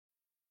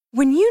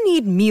When you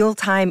need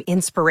mealtime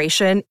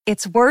inspiration,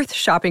 it's worth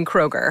shopping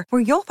Kroger,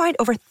 where you'll find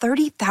over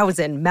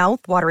 30,000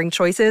 mouth-watering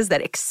choices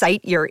that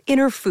excite your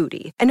inner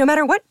foodie. And no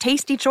matter what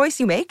tasty choice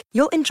you make,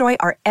 you'll enjoy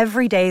our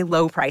everyday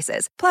low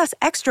prices, plus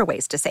extra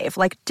ways to save,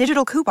 like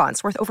digital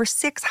coupons worth over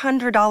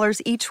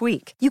 $600 each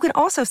week. You can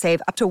also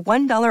save up to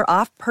 $1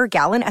 off per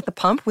gallon at the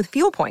pump with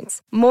fuel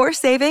points. More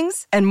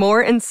savings and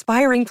more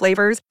inspiring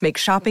flavors make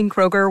shopping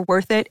Kroger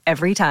worth it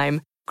every time.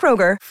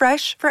 Kroger,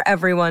 fresh for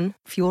everyone.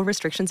 Fuel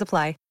restrictions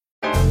apply.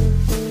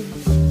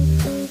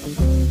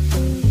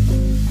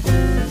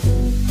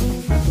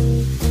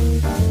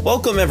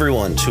 Welcome,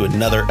 everyone, to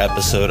another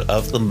episode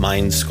of the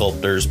Mind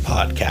Sculptors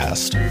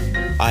podcast.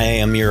 I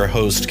am your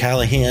host,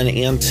 Callahan,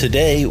 and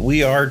today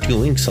we are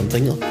doing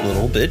something a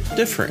little bit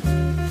different.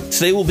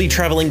 Today we'll be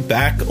traveling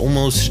back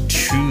almost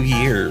 2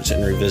 years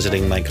and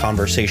revisiting my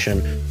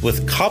conversation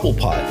with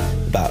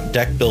Cobblepott about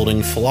deck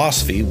building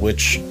philosophy,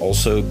 which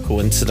also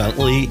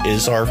coincidentally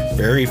is our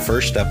very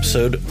first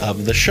episode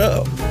of the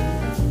show.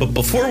 But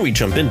before we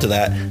jump into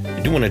that, I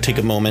do want to take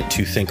a moment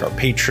to thank our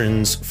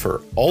patrons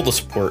for all the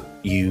support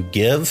you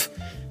give.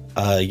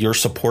 Your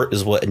support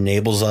is what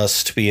enables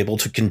us to be able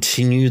to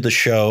continue the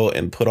show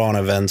and put on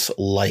events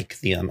like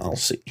the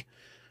MLC.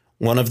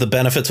 One of the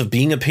benefits of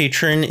being a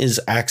patron is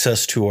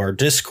access to our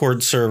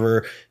Discord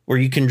server, where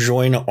you can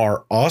join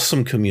our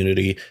awesome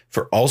community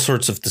for all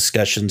sorts of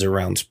discussions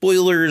around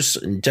spoilers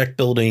and deck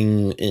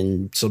building,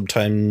 and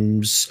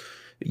sometimes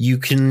you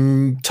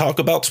can talk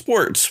about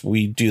sports.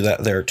 We do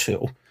that there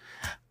too.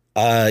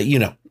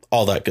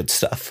 All that good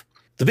stuff.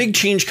 The big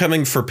change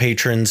coming for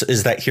patrons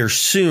is that here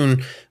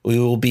soon we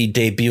will be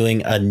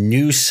debuting a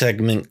new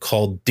segment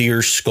called Dear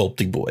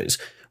Sculpty Boys,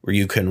 where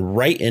you can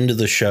write into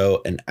the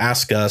show and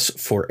ask us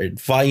for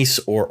advice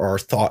or our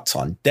thoughts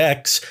on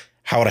decks,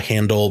 how to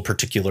handle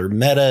particular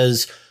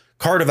metas,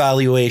 card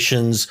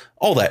evaluations,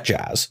 all that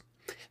jazz.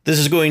 This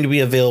is going to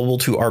be available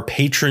to our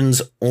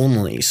patrons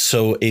only.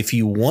 So if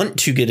you want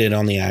to get in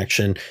on the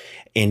action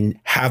and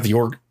have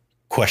your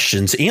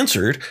questions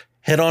answered,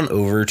 head on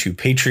over to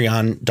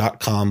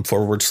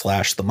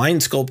patreon.com/the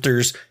Mind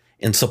Sculptors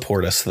and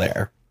support us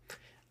there.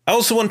 I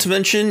also want to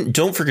mention,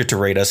 don't forget to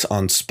rate us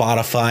on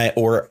Spotify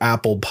or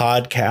Apple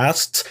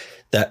Podcasts.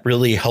 That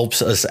really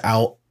helps us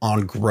out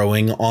on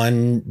growing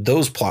on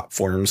those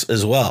platforms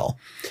as well.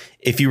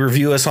 If you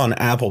review us on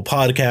Apple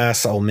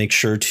Podcasts, I'll make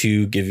sure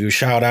to give you a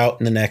shout out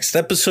in the next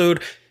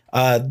episode.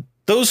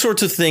 Those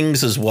sorts of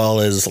things, as well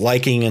as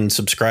liking and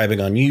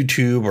subscribing on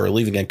YouTube or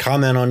leaving a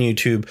comment on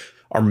YouTube,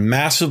 are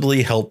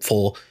massively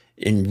helpful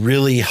and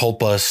really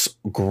help us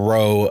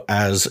grow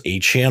as a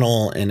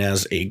channel and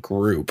as a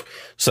group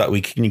so that we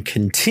can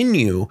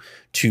continue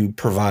to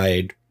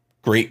provide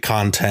great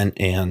content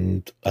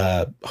and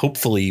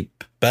hopefully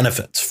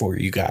benefits for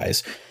you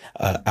guys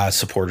as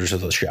supporters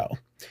of the show.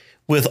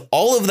 With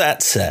all of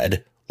that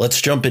said, let's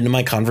jump into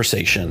my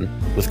conversation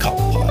with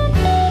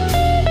Cobblepott.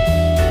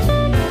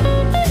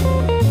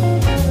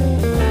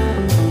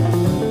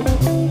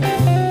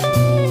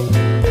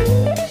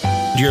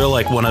 You're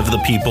like one of the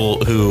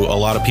people who a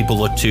lot of people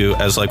look to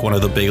as like one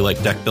of the big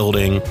like deck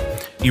building.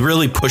 You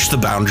really push the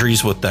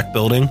boundaries with deck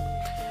building.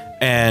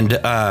 And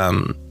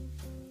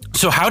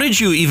so how did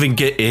you even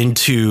get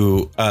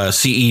into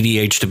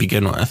cEDH to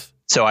begin with?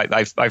 So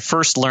I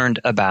first learned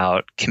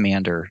about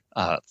Commander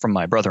from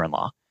my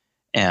brother-in-law,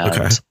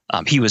 and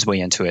he was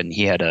way into it, and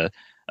he had a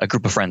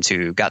group of friends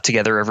who got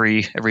together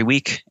every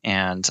week,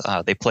 and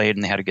they played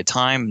and they had a good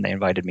time, and they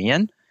invited me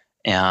in,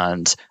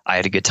 and I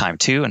had a good time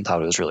too, and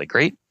thought it was really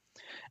great.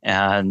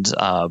 And,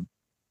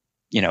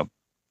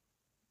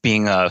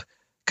 being a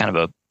kind of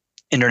a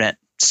internet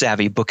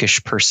savvy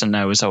bookish person,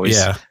 I was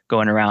always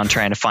going around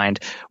trying to find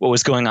what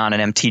was going on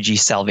in MTG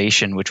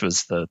Salvation, which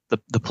was the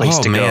place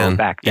to go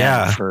back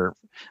then for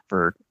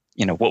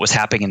what was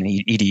happening in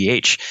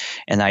EDH.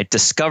 And I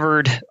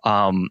discovered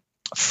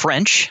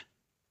French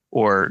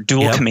or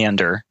Dual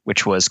Commander,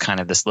 which was kind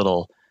of this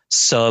little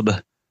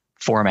sub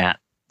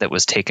format that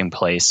was taking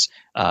place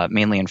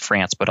mainly in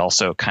France, but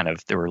also kind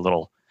of there were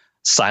little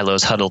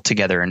silos huddled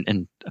together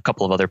in a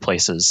couple of other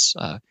places,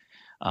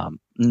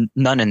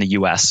 none in the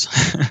US.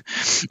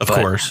 Of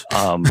course.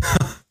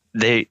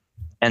 There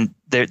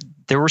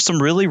were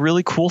some really,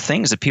 really cool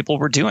things that people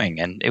were doing.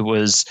 And it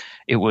was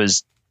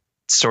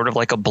sort of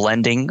like a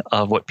blending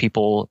of what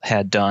people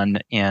had done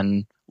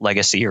in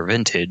Legacy or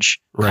Vintage,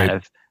 kind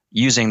of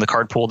using the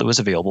card pool that was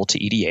available to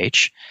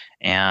EDH.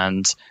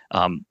 And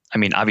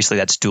obviously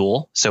that's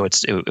dual. So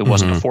it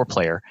wasn't a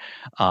 4-player.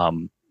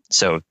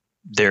 So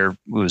there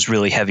was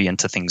really heavy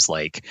into things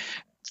like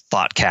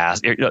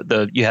Thoughtcast.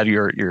 You had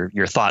your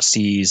Thought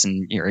Seas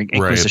and your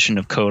Inquisition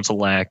of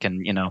Kozilek,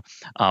 and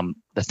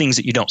the things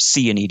that you don't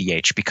see in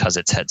EDH because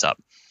it's heads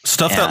up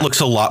stuff that looks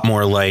a lot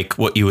more like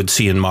what you would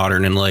see in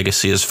Modern and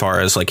Legacy, as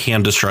far as like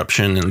hand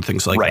disruption and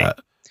things like that.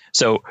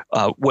 So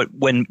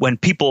when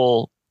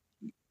people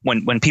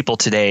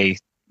today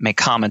make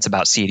comments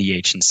about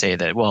cEDH and say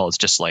that, well, it's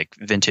just like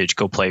Vintage,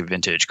 go play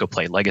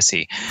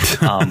Legacy.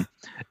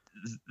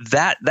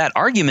 That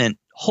argument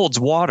holds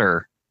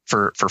water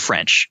for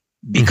French,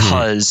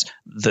 because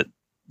the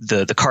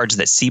the cards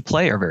that see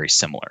play are very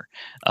similar.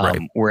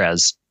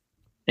 Whereas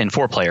in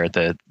 4-player,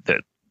 the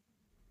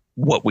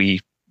what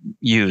we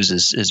use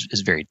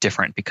is very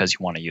different, because you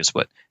want to use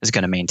what is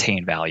going to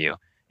maintain value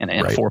in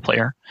a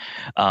 4-player.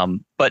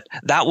 But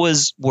that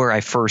was where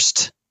I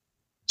first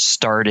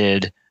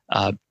started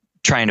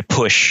trying to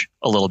push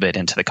a little bit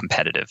into the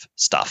competitive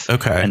stuff.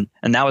 Okay.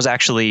 And that was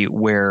actually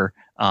where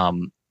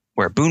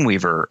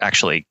Boonweaver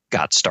actually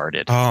got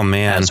started. Oh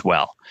man, as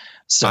well.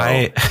 So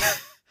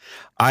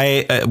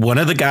I one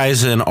of the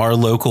guys in our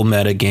local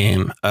meta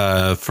game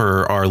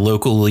for our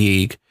local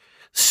league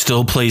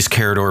still plays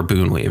Carador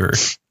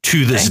Boonweaver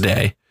to this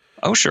day.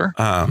 Oh sure.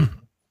 And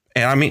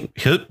I mean,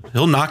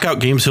 he'll knock out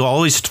games. He'll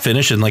always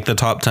finish in like the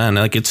top 10.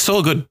 Like, it's still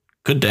a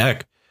good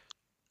deck.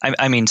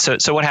 I mean, so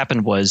what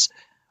happened was,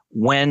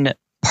 when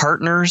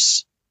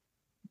partners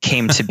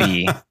came to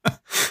be,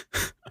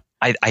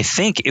 I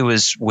think it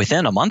was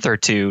within a month or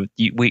two,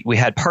 we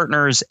had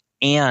partners,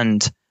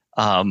 and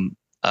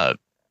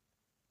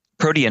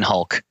Protean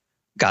Hulk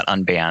got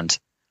unbanned.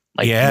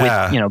 Like,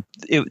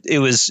 it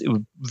was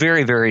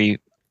very,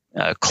 very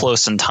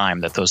close in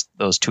time that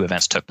those two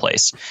events took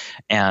place.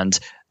 And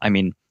I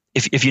mean,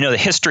 if you know the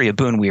history of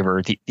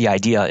Boonweaver, the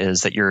idea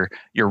is that you're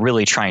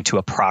really trying to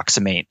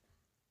approximate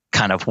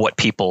kind of what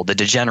the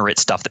degenerate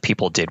stuff that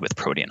people did with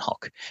Protean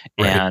Hulk.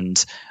 Right.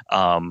 And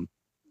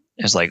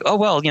it's like, oh,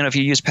 well, if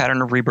you use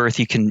Pattern of Rebirth,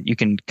 you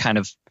can kind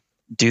of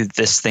do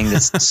this thing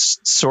that's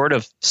sort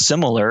of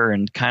similar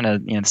and kind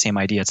of the same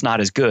idea. It's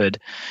not as good.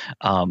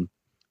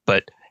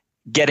 But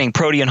getting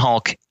Protean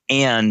Hulk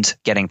and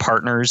getting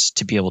partners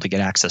to be able to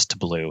get access to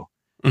blue,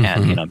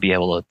 and be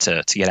able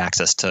to get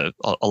access to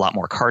a lot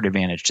more card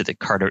advantage to the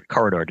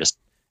corridor just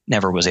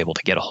never was able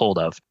to get a hold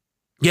of.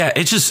 Yeah,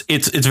 it's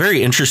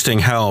very interesting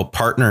how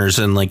partners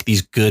and like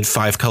these good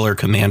 5-color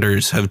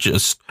commanders have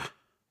just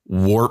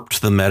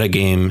warped the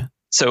metagame.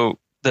 So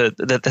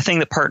the thing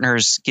that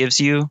partners gives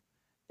you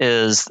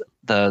is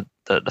the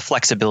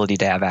flexibility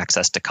to have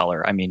access to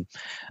color. I mean,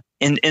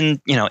 in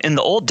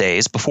the old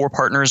days, before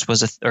partners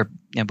was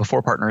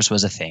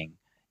a thing,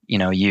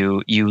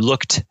 you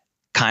looked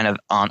kind of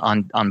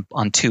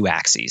on two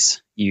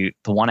axes. The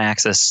one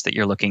axis that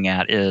you're looking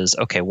at is,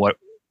 okay, what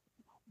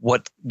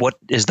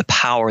is the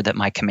power that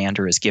my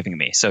commander is giving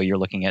me? So you're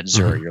looking at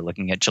Zur, you're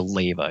looking at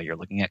Jaleva, you're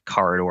looking at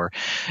Carador,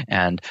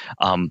 and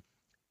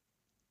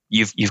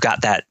you've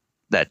got that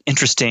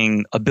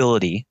interesting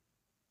ability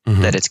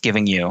that it's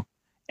giving you,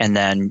 and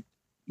then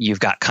you've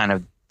got kind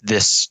of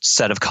this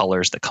set of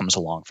colors that comes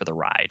along for the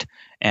ride.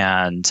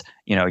 And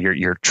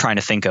you're trying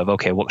to think of,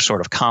 okay, what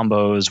sort of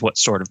combos, what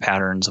sort of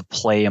patterns of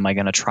play am I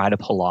going to try to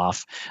pull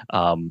off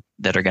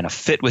that are going to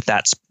fit with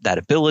that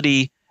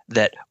ability,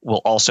 that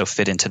will also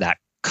fit into that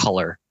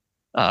color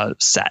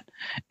set.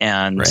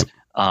 And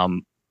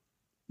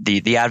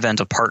the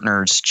advent of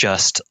partners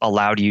just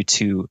allowed you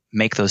to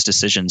make those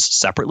decisions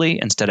separately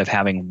instead of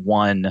having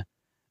one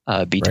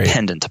be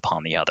dependent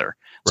upon the other.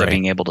 So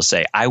being able to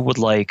say, I would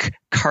like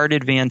card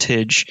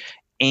advantage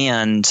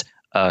and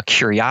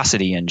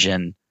curiosity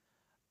engine,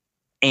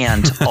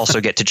 and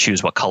also get to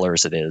choose what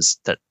colors it is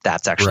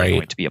that's actually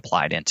going to be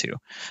applied into.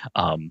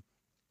 And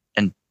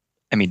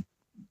I mean,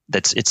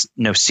 it's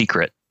no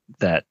secret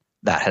that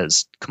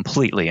has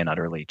completely and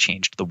utterly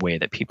changed the way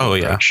that people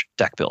approach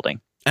deck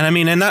building. And I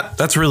mean, and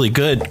that's really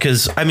good,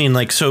 because I mean,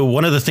 like, so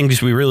one of the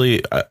things we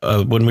really,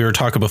 when we were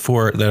talking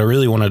before, that I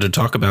really wanted to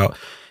talk about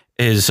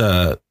is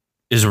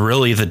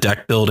really the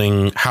deck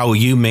building, how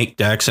you make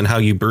decks and how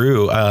you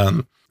brew.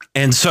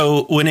 And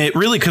so when it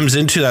really comes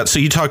into that, so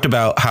you talked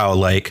about how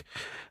like,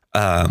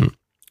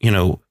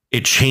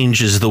 it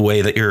changes the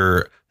way that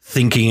you're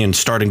thinking and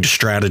starting to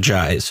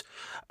strategize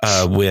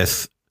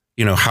with,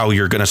 how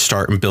you're going to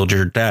start and build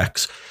your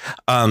decks.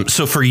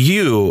 So for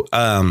you,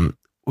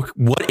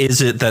 what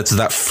is it that's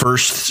that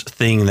first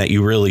thing that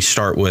you really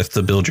start with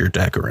to build your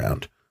deck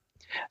around?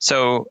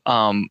 So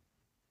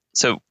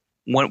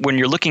when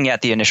you're looking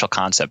at the initial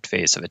concept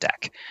phase of a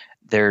deck,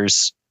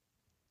 there's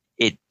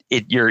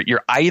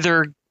you're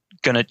either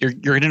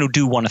you're gonna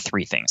do one of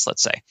three things,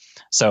 let's say.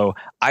 So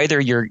either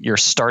you're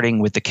starting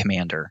with the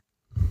commander,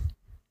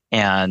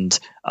 and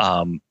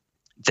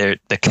the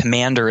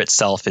commander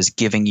itself is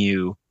giving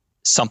you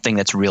something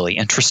that's really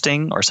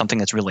interesting or something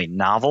that's really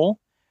novel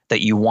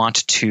that you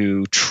want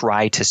to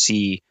try to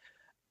see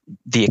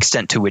the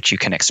extent to which you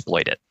can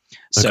exploit it.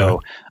 Okay.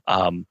 So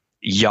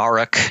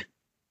Yarok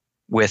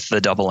with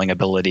the doubling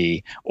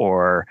ability,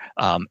 or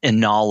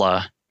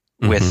Inala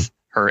with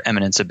her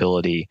eminence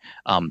ability.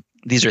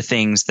 These are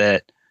things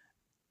that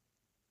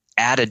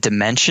add a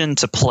dimension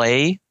to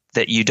play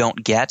that you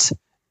don't get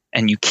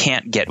and you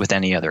can't get with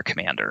any other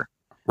commander.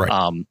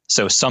 Right.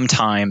 So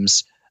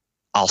sometimes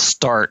I'll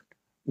start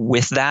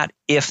with that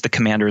if the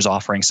commander is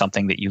offering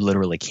something that you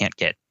literally can't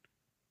get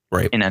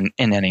in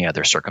any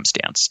other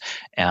circumstance.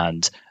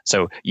 And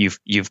so you've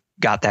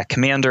got that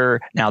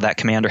commander. Now that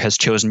commander has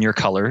chosen your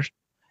color.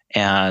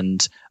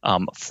 And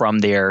from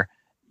there,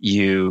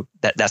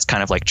 that's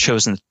kind of like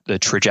chosen the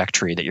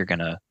trajectory that you're going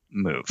to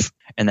move.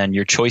 And then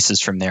your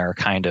choices from there are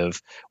kind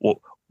of,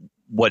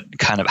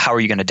 how are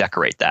you going to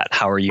decorate that?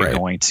 How are you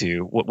going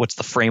to, what's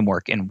the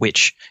framework in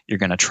which you're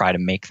going to try to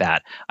make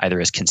that either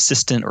as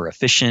consistent or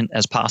efficient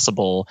as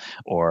possible,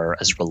 or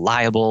as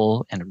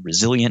reliable and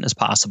resilient as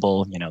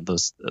possible?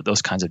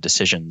 Those kinds of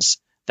decisions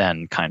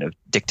then kind of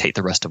dictate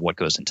the rest of what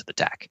goes into the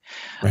deck.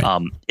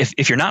 Right.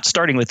 If you're not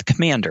starting with the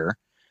commander,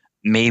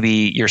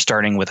 maybe you're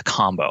starting with a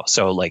combo.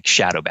 So like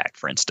Shadow Bag,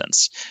 for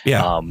instance.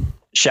 Yeah.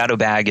 Shadow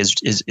Bag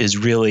is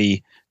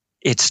really,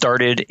 it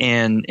started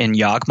in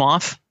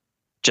Yawgmoth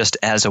just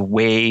as a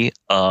way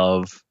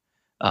of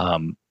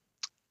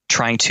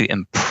trying to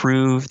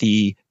improve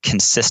the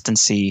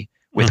consistency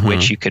with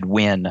which you could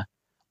win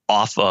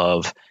off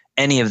of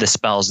any of the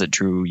spells that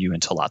drew you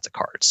into lots of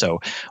cards. So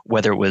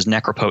whether it was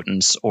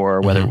Necropotence,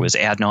 or whether it was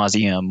Ad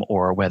Nauseam,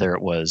 or whether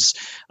it was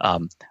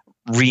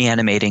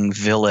reanimating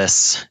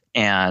Villas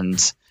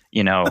and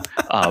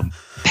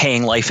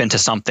paying life into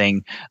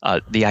something,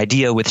 the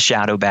idea with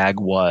Shadow Bag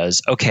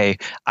was, okay,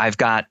 I've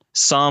got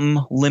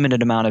some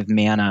limited amount of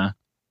mana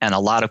and a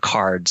lot of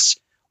cards.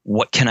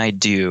 What can I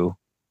do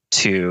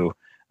to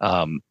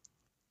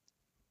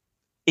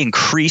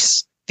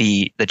increase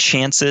the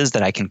chances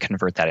that I can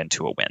convert that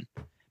into a win?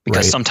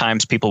 Because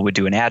sometimes people would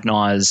do an Ad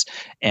Naus,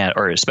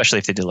 or especially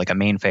if they did like a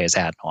main phase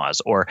Ad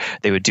Naus, or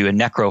they would do a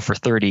Necro for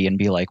 30 and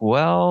be like,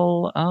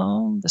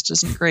 well, this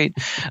isn't great.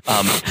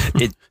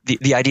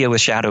 The idea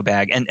with Shadow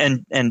Bag,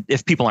 and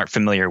if people aren't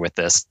familiar with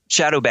this,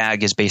 Shadow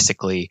Bag is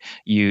basically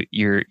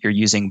you're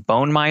using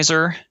Bone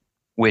Miser,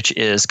 which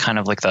is kind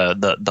of like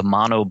the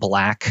mono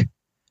black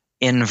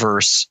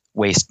inverse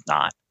Waste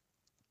Knot.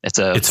 It's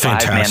 5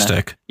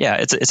 fantastic. Mana. Yeah,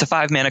 it's a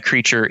 5 mana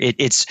creature.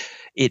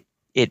 It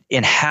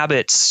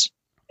inhabits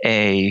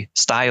a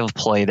style of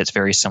play that's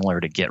very similar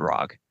to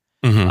Gitrog,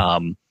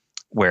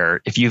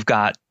 where if you've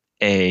got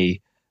a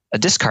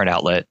discard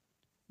outlet,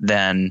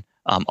 then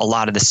a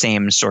lot of the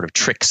same sort of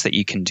tricks that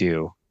you can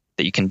do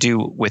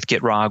with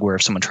Gitrog, where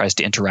if someone tries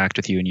to interact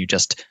with you and you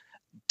just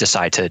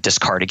decide to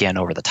discard again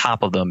over the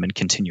top of them and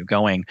continue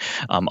going,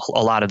 a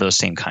lot of those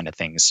same kind of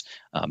things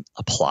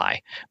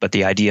apply. But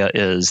the idea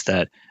is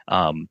that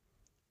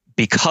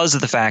because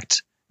of the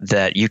fact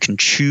that you can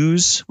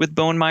choose with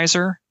Bone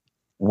Miser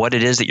what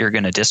it is that you're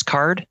going to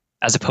discard,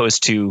 as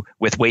opposed to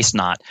with Waste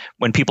Knot.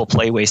 When people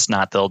play Waste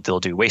Knot, they'll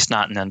do Waste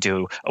Knot and then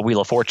do a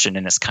Wheel of Fortune,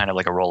 and it's kind of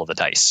like a roll of the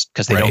dice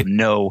because they don't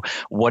know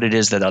what it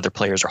is that other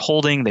players are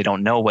holding. They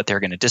don't know what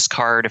they're going to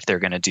discard, if they're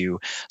going to do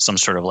some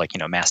sort of like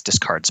mass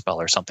discard spell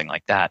or something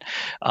like that.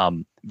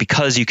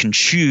 Because you can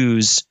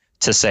choose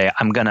to say,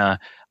 I'm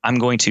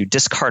going to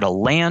discard a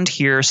land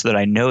here so that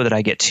I know that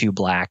I get 2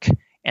 black,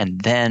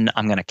 and then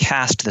I'm going to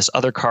cast this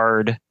other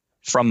card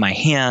from my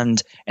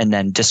hand and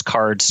then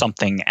discard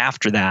something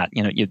after that.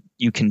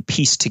 You can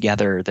piece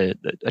together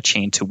a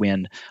chain to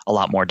win a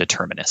lot more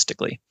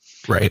deterministically.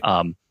 Right.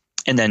 And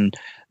then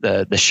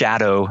the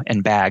Shadow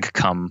and Bag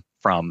come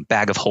from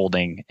Bag of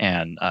Holding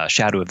and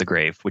Shadow of the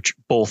Grave, which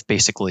both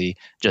basically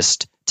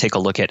just take a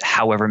look at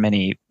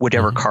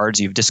whatever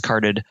cards you've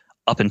discarded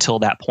up until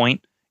that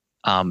point.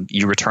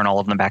 You return all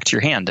of them back to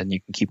your hand and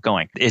you can keep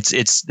going.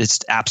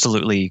 It's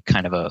absolutely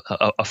kind of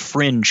a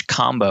fringe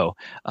combo,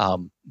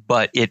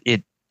 but it's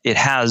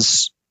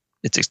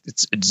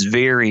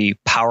very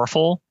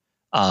powerful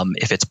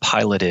if it's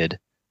piloted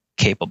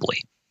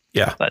capably.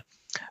 Yeah.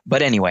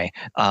 But anyway,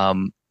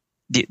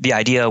 the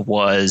idea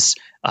was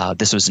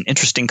this was an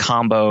interesting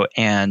combo,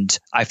 and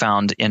I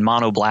found in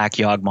Mono Black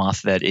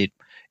Yawgmoth that it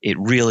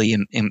really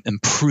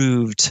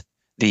improved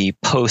the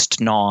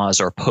post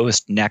Naus or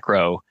post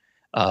Necro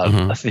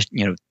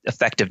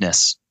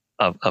effectiveness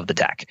of the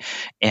deck.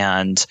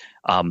 And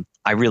I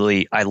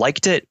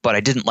liked it, but I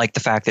didn't like the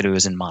fact that it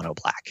was in Mono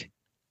Black.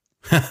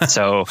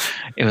 So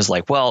it was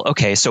like, well,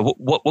 okay, so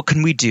what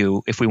can we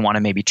do if we want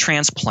to maybe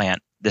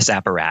transplant this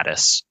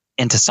apparatus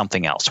into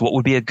something else? What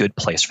would be a good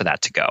place for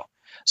that to go?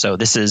 So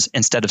this is,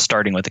 instead of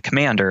starting with a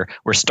commander,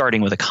 we're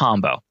starting with a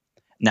combo.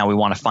 Now we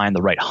want to find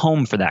the right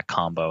home for that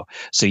combo.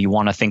 So you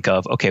want to think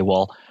of, okay,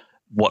 well,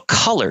 what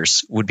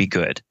colors would be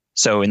good?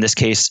 So in this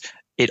case,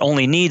 it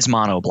only needs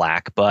Mono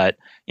Black, but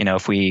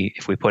if we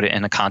put it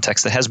in a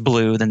context that has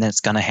blue, then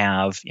it's going to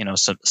have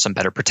some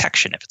better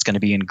protection. If it's going to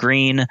be in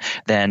green,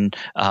 then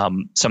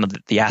some of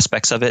the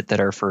aspects of it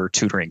that are for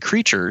tutoring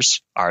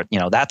creatures are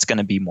that's going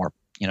to be more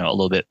a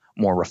little bit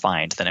more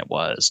refined than it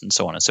was, and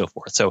so on and so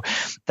forth. So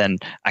then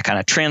I kind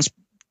of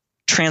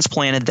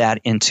transplanted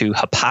that into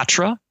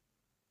Hapatra,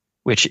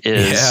 which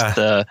is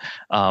the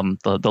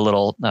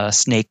little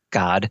snake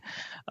god,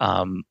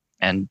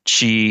 and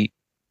she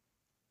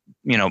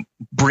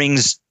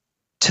brings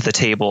to the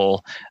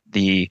table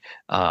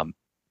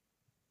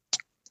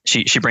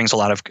she brings a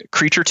lot of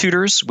creature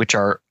tutors, which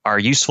are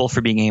useful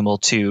for being able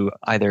to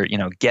either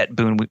get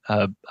Bone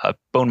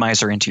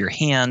Miser into your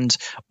hand,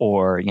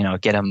 or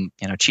get them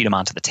cheat them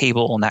onto the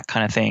table and that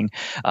kind of thing.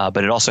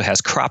 But it also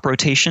has crop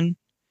rotation,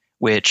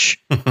 which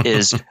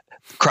is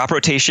crop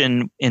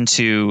rotation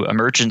into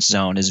Emergence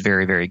Zone is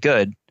very, very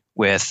good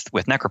with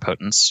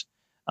Necropotence,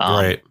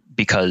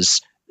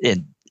 because it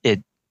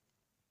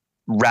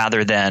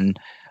rather than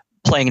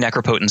playing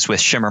Necropotence with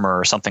Shimmermer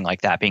or something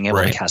like that, being able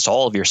Right. to cast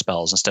all of your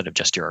spells instead of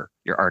just your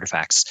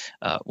artifacts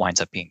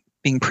winds up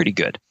being pretty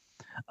good.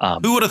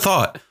 Who would have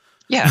thought?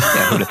 Yeah,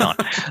 who would have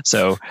thought?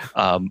 So,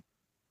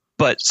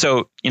 but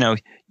so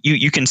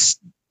you can,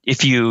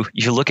 if you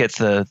look at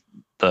the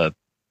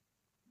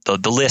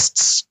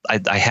lists,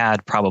 I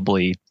had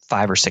probably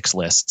 5 or 6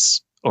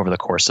 lists over the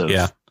course of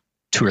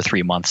 2 or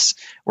 3 months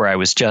where I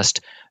was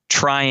just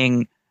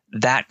trying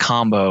that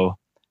combo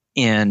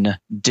in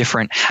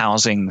different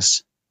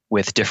housings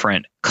with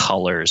different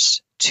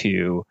colors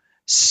to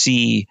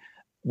see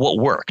what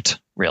worked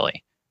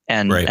really.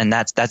 And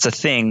that's a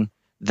thing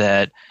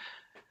that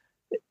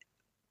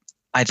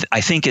I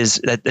think is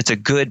that it's a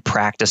good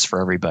practice for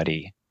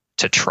everybody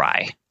to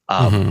try.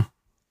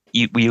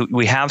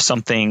 We have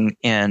something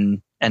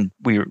in, and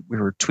we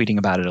were tweeting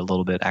about it a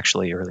little bit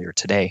actually earlier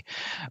today,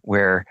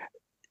 where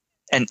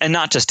and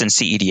not just in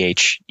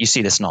cEDH, you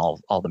see this in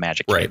all the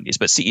Magic communities,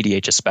 but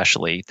cEDH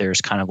especially,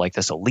 there's kind of like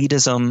this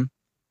elitism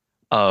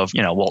of,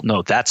 well,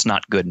 no, that's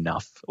not good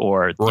enough,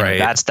 or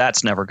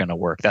that's never going to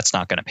work. That's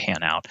not going to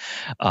pan out.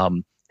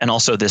 And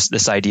also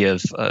this idea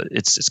of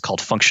it's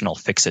called functional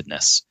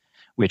fixedness,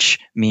 which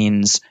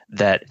means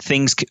that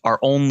things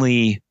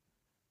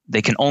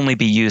they can only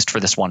be used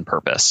for this one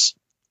purpose.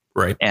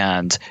 Right.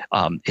 And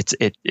it's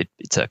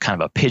a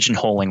kind of a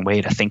pigeonholing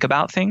way to think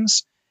about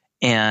things,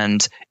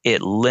 and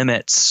it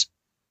limits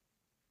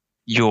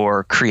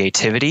your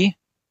creativity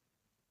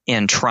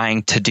in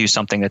trying to do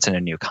something that's in a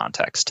new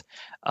context.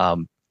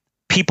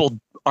 People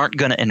aren't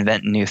going to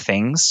invent new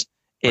things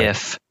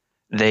if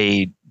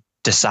they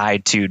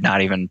decide to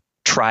not even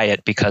try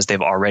it because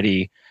they've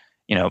already,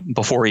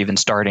 before even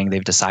starting,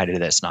 they've decided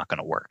that it's not going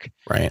to work.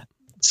 Right.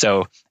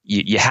 So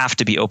you have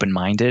to be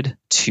open-minded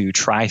to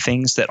try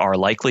things that are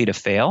likely to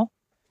fail.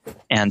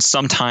 And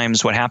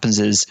sometimes what happens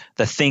is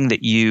the thing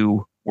that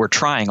you were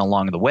trying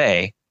along the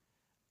way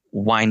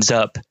winds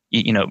up,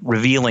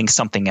 revealing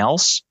something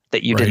else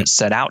that you didn't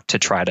set out to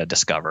try to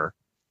discover.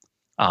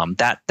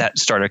 That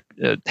started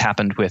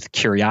happened with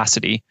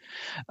Curiosity.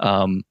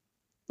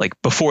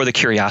 Like before the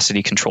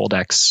Curiosity control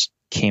decks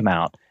came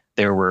out,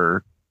 there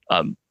were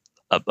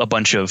a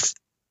bunch of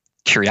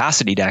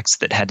Curiosity decks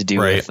that had to do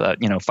with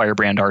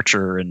Firebrand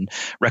Archer and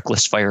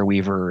Reckless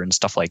Fireweaver and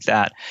stuff like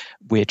that,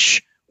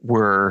 which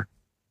were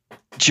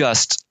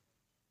just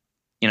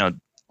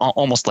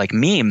almost like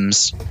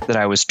memes that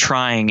I was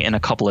trying in a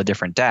couple of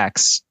different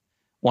decks.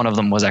 One of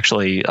them was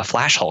actually a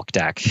Flash Hulk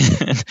deck,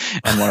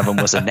 and one of them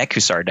was a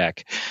Nekusar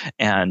deck.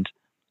 And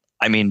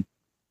I mean,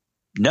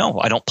 no,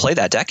 I don't play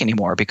that deck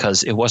anymore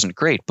because it wasn't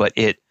great, but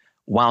it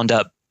wound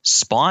up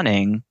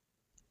spawning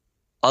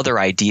other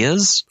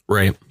ideas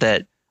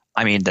that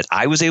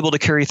I was able to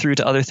carry through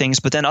to other things,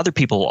 but then other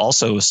people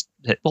also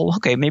said, well,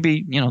 okay,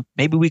 maybe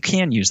we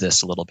can use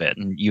this a little bit.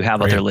 And you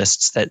have other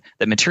lists that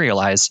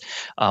materialize,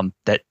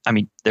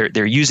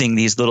 they're using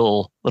these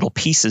little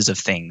pieces of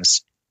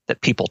things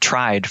that people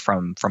tried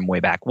from way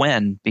back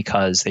when,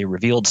 because they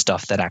revealed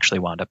stuff that actually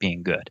wound up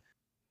being good.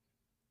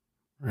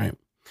 Right.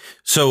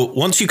 So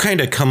once you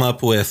kind of come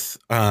up with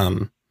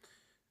an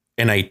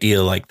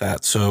idea like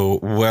that, so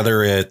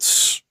whether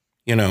it's,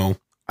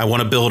 I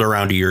want to build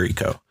around a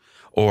Yuriko,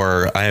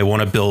 or I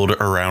want to build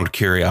around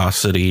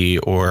Curiosity,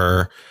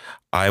 or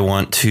I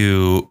want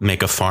to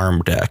make a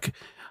farm deck.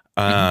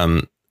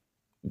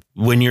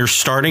 When you're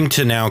starting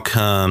to now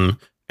come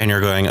and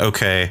you're going,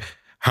 okay,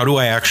 how do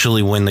I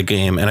actually win the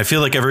game? And I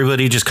feel like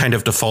everybody just kind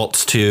of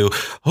defaults to,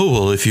 oh,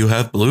 well, if you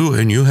have blue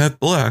and you have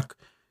black,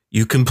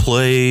 you can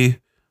play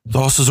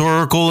Thassa's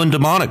Oracle and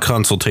Demonic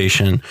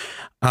Consultation.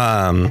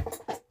 But,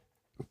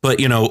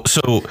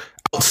 so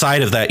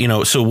outside of that,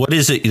 so what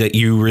is it that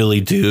you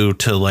really do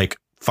to like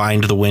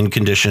find the win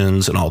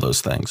conditions and all those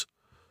things?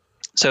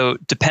 So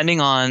depending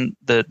on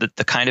the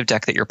kind of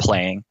deck that you're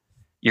playing,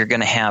 you're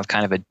going to have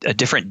kind of a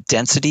different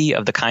density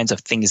of the kinds of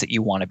things that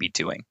you want to be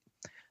doing.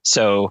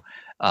 So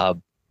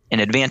in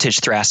Advantage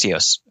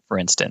Thrasios, for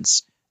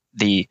instance,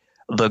 the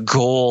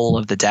goal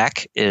of the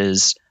deck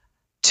is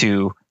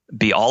to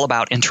be all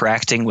about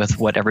interacting with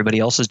what everybody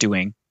else is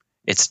doing.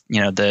 It's,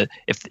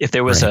 if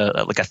there was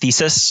a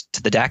thesis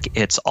to the deck,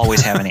 it's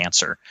always have an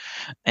answer.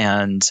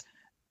 And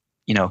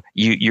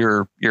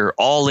you're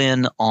all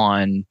in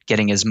on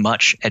getting as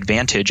much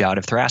advantage out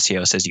of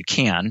Thrasios as you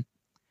can,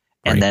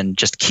 and then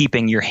just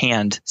keeping your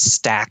hand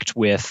stacked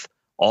with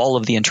all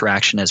of the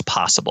interaction as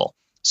possible.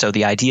 So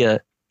the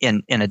idea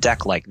in a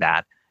deck like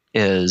that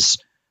is,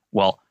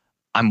 well,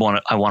 I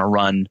want to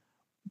run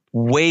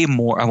way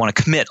more. I want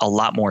to commit a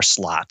lot more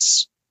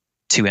slots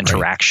to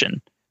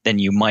interaction than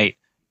you might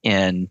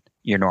in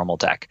your normal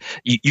deck.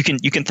 You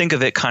can think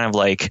of it kind of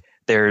like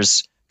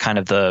there's kind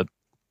of the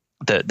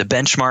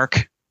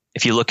benchmark.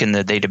 If you look in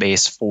the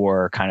database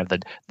for kind of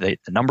the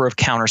number of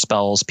counter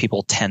spells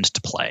people tend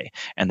to play,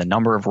 and the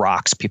number of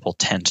rocks people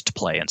tend to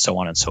play, and so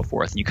on and so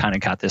forth, and you kind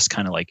of got this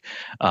kind of like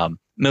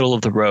middle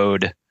of the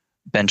road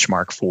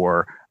benchmark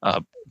for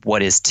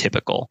what is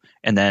typical.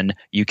 And then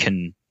you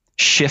can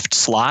shift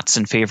slots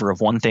in favor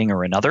of one thing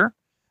or another,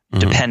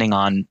 depending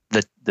on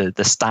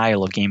the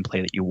style of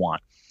gameplay that you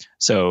want.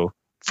 So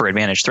for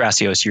Advantage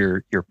Thrasios,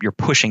 you're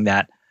pushing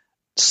that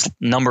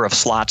number of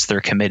slots that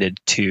are committed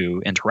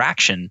to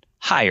interaction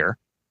higher.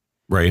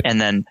 Right. And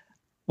then,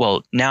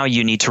 well, now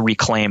you need to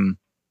reclaim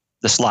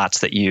the slots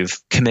that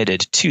you've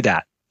committed to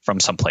that from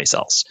someplace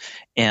else.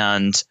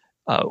 And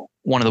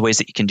one of the ways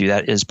that you can do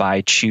that is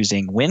by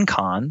choosing win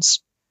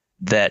cons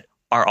that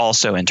are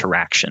also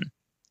interaction.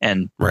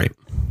 And right.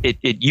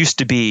 It used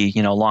to be,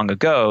 long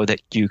ago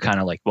that you kind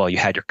of you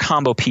had your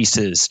combo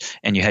pieces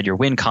and you had your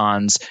win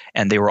cons,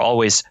 and they were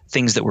always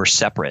things that were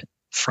separate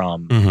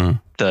from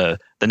the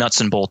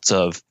nuts and bolts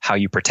of how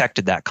you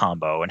protected that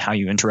combo and how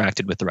you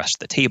interacted with the rest of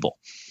the table.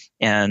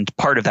 And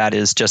part of that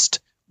is just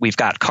we've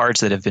got cards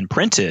that have been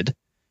printed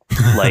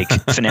like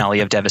Finale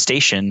of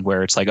Devastation,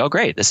 where it's like, oh,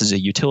 great, this is a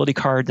utility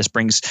card. This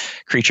brings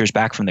creatures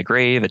back from the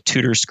grave. It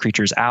tutors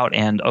creatures out,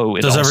 and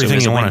it does also everything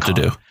is you a want it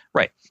to do.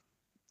 Right.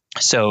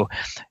 So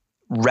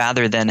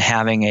rather than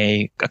having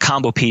a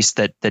combo piece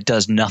that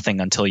does nothing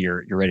until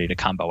you're ready to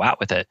combo out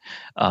with it,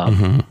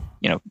 I'm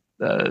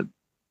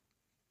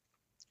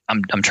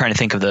trying to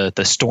think of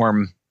the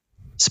storm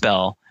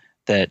spell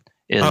that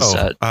is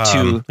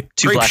two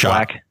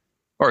black.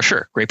 Or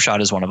sure, Grape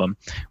Shot is one of them.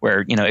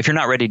 Where if you're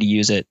not ready to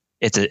use it,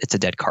 it's a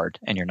dead card,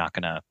 and you're not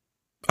gonna.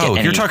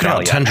 You're talking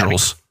about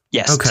Tendrils.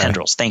 Yes, okay.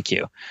 Tendrils. Thank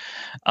you.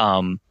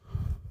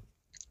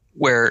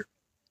 Where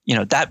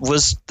that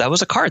was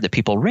a card that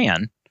people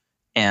ran,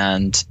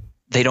 and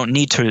they don't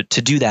need to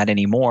do that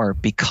anymore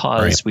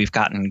because we've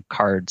gotten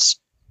cards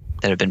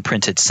that have been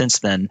printed since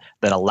then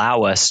that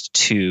allow us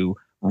to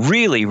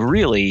really,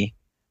 really,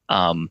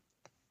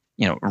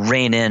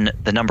 rein in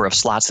the number of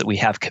slots that we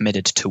have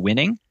committed to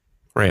winning,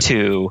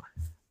 to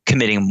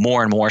committing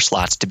more and more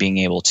slots to being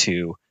able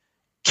to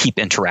keep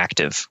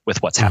interactive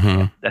with what's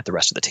happening at the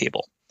rest of the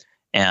table.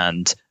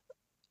 And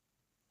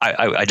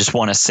I just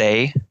want to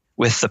say,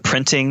 with the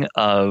printing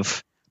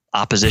of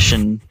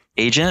Opposition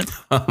Agent,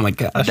 oh my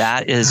gosh,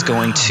 that is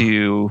going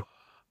to,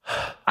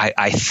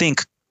 I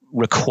think,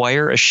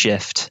 require a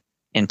shift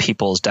in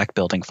people's deck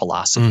building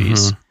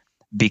philosophies,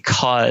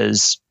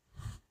 because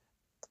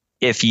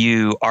if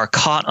you are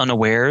caught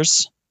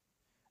unawares,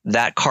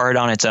 that card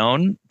on its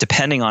own,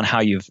 depending on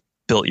how you've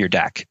built your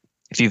deck,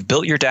 if you've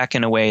built your deck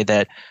in a way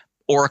that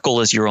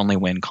Oracle is your only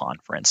win con,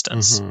 for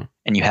instance,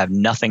 and you have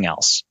nothing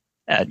else,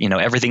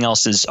 everything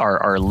else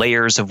are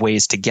layers of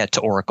ways to get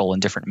to Oracle in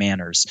different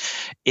manners.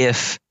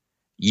 If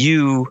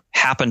you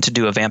happen to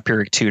do a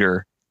Vampiric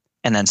Tutor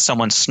and then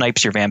someone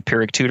snipes your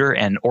Vampiric Tutor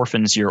and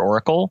orphans your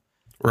Oracle,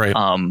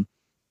 that's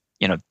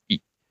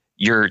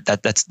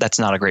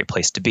not a great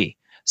place to be.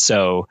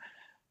 So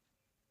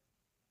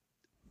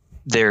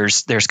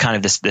there's kind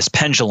of this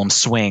pendulum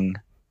swing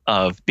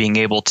of being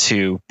able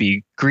to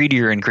be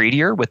greedier and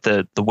greedier with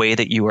the way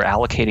that you are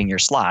allocating your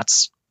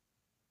slots,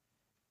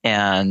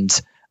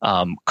 and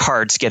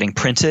cards getting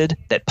printed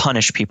that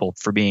punish people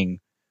for being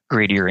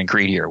greedier and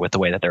greedier with the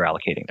way that they're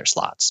allocating their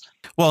slots.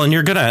 Well, and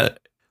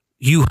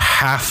you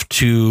have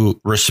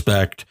to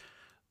respect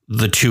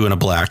the 2 and a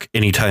black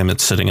anytime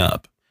it's sitting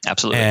up.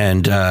 Absolutely.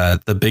 And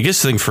the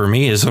biggest thing for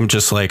me is I'm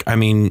just like,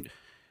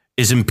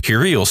 is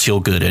Imperial Seal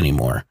good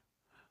anymore?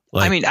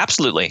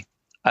 Absolutely.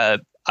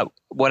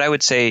 What I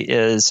would say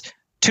is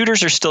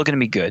tutors are still going to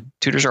be good.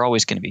 Tutors are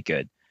always going to be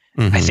good.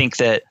 I think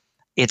that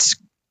it's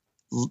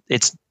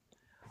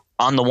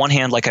on the one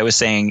hand, like I was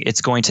saying,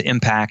 it's going to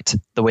impact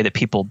the way that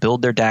people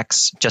build their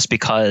decks, just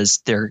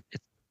because they're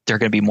going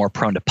to be more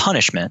prone to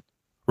punishment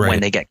when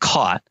they get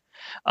caught.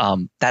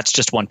 That's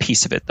just one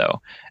piece of it,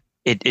 though.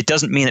 It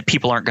doesn't mean that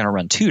people aren't going to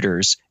run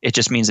tutors. It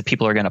just means that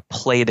people are going to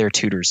play their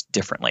tutors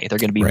differently. They're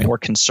going to be more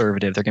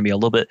conservative. They're going to be a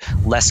little bit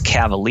less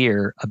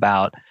cavalier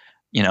about,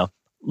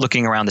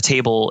 looking around the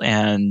table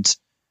and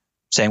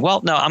saying,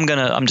 well, no, I'm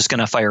just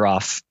going to fire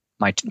off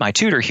my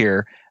tutor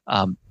here.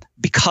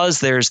 Because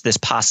there's this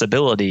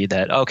possibility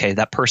that, okay,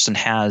 that person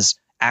has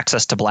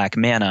access to black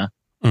mana,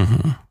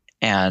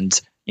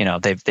 and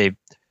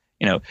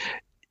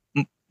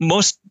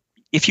most,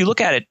 if you look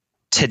at it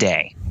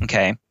today,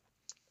 okay,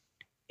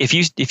 if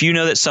you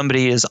know that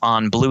somebody is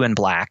on blue and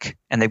black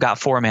and they've got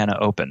 4 mana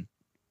open,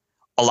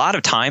 a lot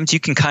of times you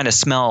can kind of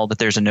smell that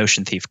there's a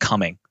Notion Thief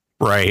coming,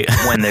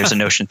 when there's a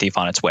Notion Thief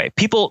on its way.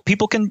 People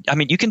can,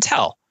 you can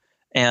tell,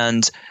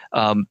 and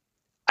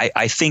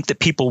I think that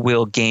people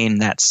will gain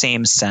that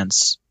same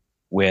sense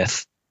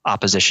with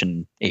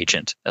Opposition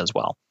Agent as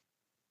well.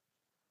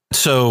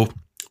 So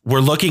we're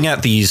looking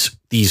at these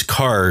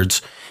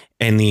cards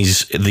and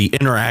the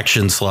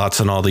interaction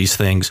slots and all these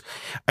things.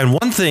 And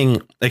one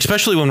thing,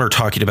 especially when we're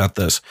talking about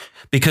this,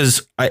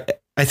 because I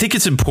think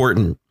it's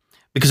important,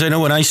 because I know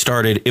when I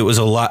started, it was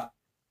a lot.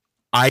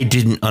 I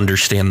didn't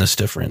understand this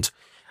difference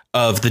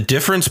of the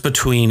difference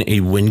between a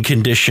win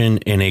condition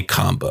and a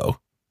combo.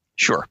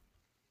 Sure.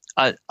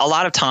 A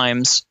lot of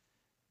times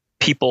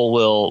people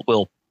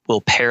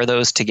will pair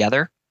those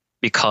together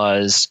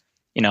because,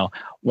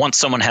 once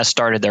someone has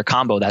started their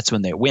combo, that's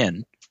when they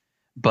win.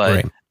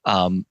 But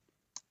the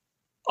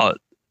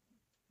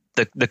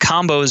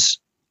combos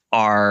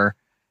are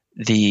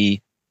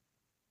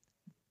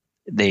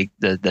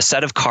the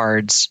set of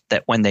cards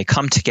that when they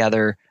come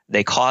together,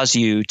 they cause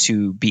you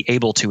to be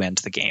able to end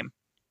the game,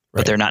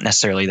 but they're not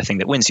necessarily the thing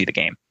that wins you the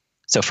game.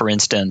 So for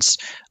instance,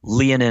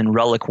 Leonin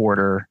Relic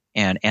Warder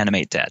and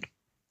Animate Dead.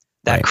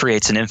 That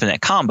creates an infinite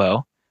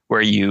combo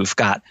where you've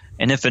got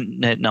an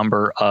infinite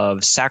number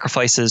of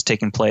sacrifices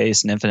taking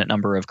place, an infinite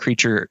number of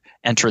creature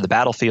enter the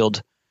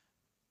battlefield,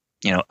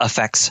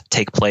 effects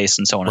take place,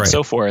 and so on and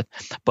so forth.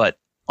 But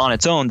on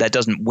its own, that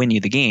doesn't win you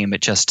the game.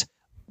 It just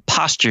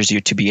postures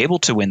you to be able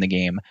to win the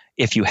game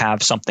if you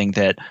have something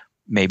that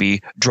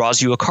maybe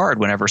draws you a card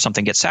whenever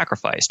something gets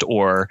sacrificed,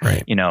 or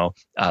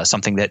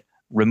something that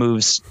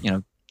removes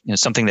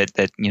something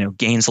that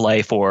gains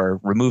life or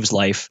removes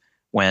life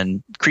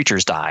when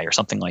creatures die or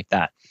something like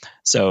that.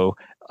 So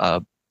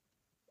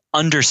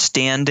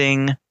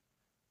understanding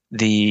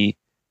the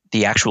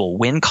actual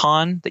win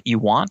con that you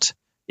want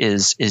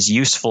is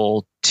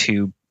useful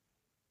to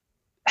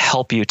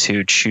help you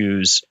to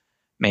choose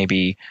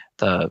maybe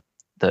the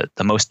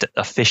most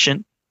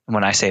efficient.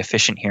 When I say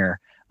efficient here,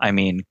 I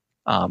mean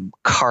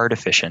card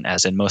efficient,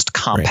 as in most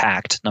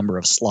compact number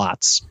of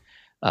slots.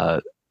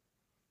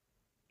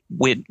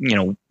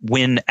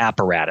 Win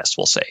apparatus,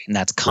 we'll say, and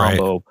that's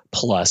combo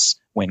plus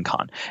win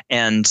con.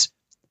 And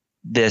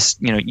this,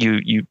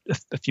 you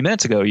a few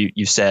minutes ago,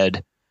 you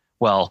said,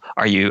 well,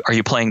 are you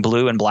playing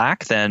blue and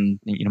black? Then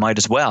you might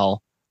as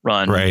well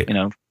run,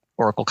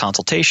 Oracle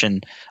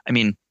Consultation. I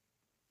mean,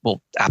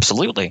 well,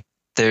 absolutely.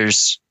 It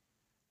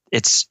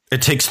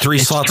takes three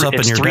slots up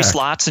in your deck. Three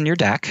slots in your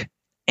deck,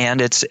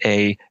 and it's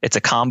a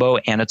combo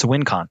and it's a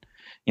win con.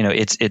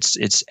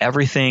 It's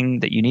everything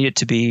that you need it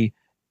to be.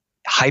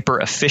 Hyper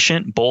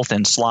efficient, both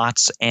in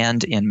slots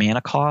and in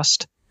mana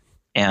cost,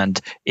 and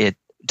it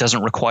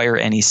doesn't require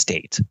any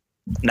state.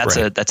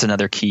 And that's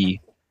another key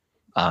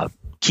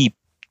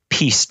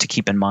piece to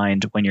keep in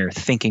mind when you're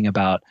thinking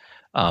about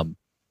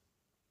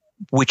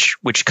which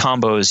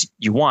combos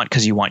you want,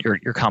 because you want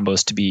your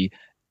combos to be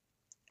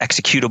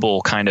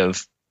executable, kind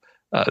of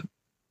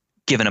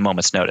given a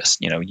moment's notice.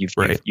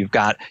 You've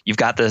got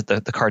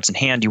the cards in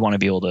hand. You want to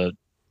be able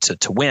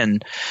to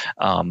win.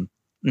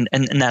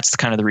 And that's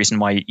kind of the reason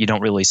why you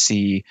don't really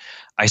see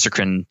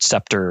Isochron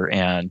Scepter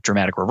and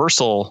Dramatic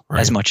Reversal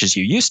as much as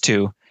you used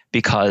to,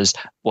 because,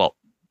 well,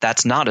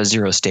 that's not a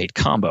zero state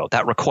combo.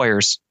 That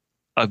requires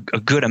a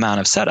good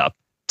amount of setup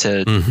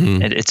to,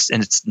 and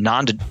it's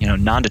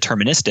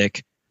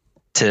non-deterministic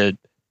to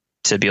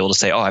be able to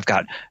say, oh, I've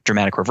got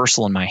Dramatic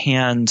Reversal in my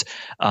hand.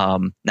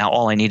 Now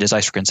all I need is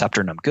Isochron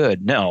Scepter and I'm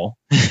good. No,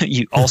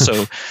 you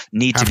also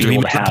need to be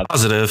able to have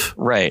positive.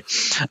 Right.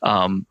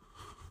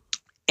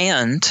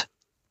 And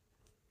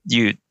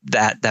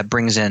that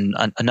brings in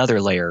another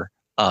layer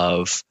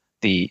of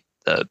the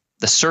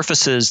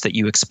surfaces that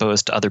you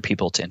expose to other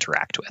people to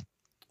interact with.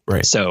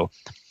 Right. So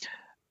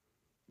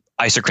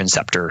Isochron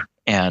Scepter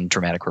and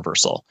Dramatic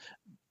Reversal.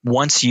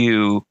 Once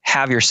you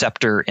have your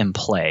scepter in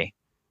play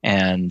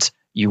and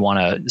you want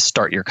to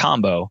start your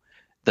combo,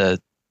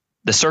 the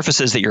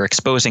surfaces that you're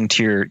exposing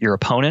to your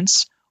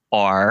opponents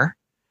are,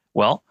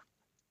 well,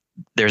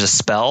 there's a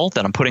spell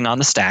that I'm putting on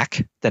the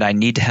stack that I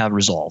need to have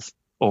resolve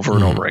over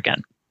and over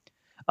again.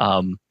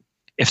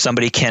 If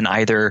somebody can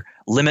either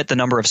limit the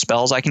number of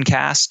spells I can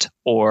cast,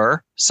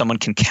 or someone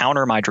can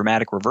counter my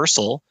Dramatic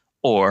Reversal,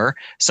 or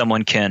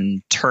someone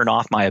can turn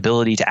off my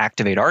ability to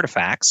activate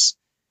artifacts,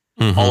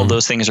 all of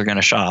those things are going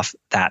to shut off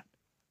that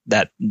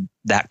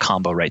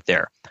combo right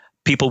there.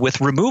 People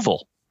with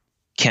removal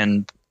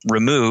can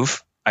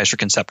remove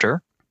Isochron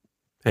Scepter.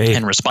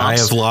 In response,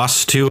 I have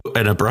lost to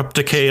an Abrupt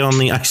Decay on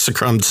the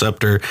Isochron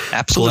Scepter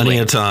plenty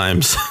of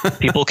times.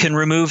 People can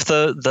remove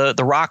the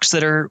rocks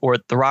that are, or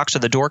the rocks or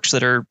the dorks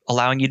that are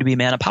allowing you to be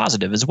mana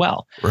positive as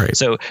well. Right.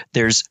 So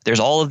there's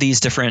all of these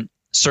different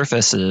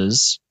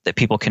surfaces that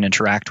people can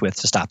interact with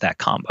to stop that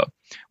combo.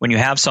 When you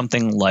have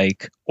something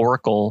like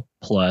Oracle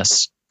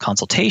plus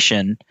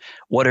Consultation,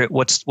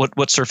 what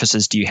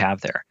surfaces do you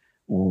have there?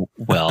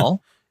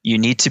 Well, you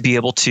need to be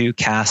able to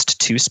cast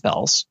 2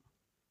 spells.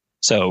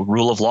 So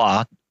Rule of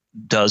Law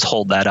does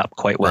hold that up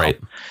quite well. Right.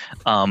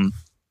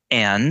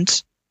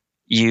 And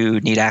you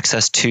need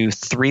access to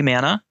 3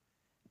 mana,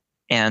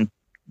 and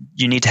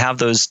you need to have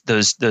those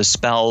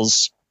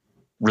spells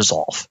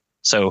resolve.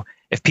 So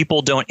if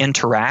people don't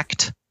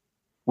interact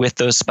with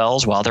those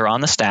spells while they're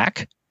on the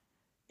stack,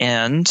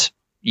 and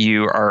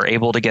you are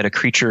able to get a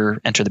creature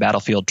enter the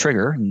battlefield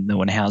trigger, and no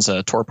one has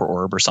a Torpor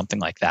Orb or something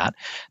like that,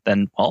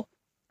 then, well,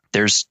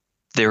 there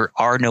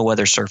are no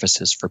other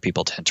surfaces for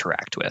people to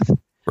interact with.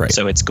 Right.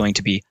 So it's going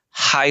to be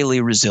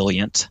highly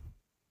resilient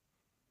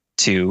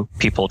to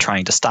people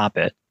trying to stop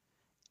it,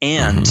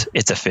 and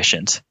it's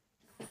efficient.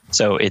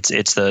 So it's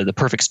the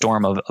perfect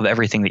storm of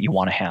everything that you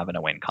want to have in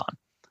a win con,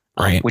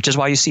 right? Which is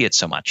why you see it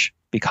so much,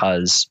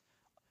 because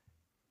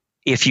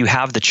if you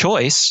have the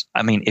choice,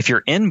 I mean, if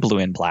you're in blue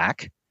and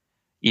black,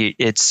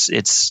 it's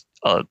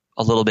a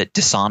little bit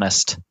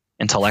dishonest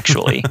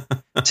intellectually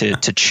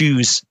to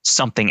choose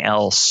something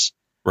else,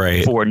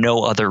 right, for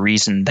no other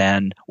reason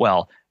than,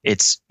 well,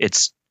 it's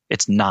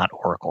not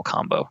Oracle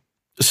combo.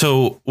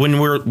 So when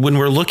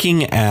we're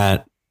looking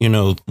at,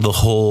 the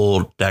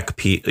whole deck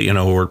piece.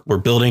 We're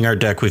building our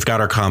deck. We've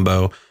got our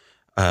combo.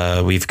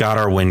 We've got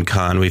our win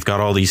con. We've got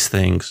all these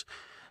things.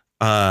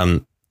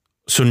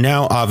 So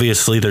now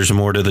obviously there's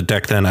more to the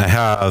deck than I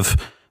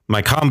have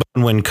my combo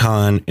and win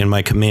con in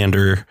my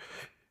commander.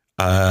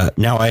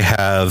 Now I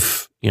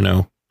have,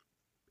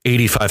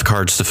 85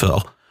 cards to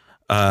fill.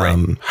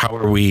 Right. How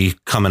are we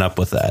coming up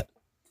with that?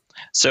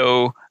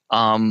 So,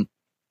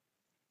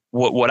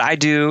 what I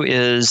do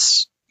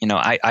is,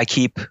 I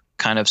keep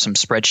kind of some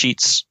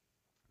spreadsheets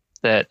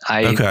that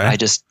I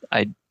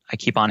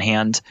keep on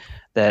hand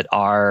that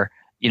are,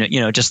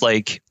 just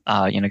like,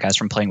 guys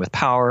from Playing with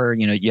Power,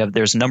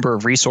 there's a number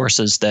of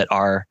resources that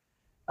are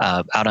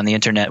out on the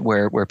internet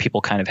where people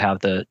kind of have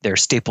their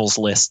staples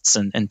lists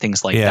and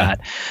things like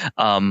that.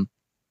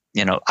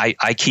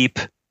 I keep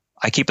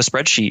a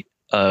spreadsheet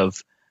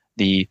of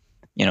the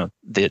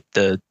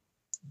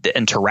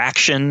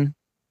interaction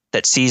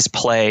that sees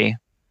play,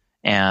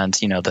 and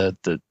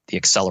the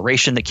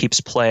acceleration that keeps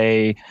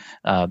play,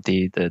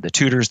 the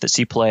tutors that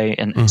see play,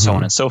 and so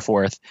on and so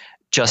forth,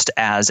 just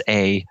as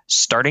a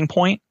starting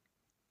point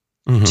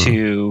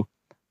to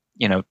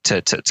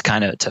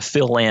kind of to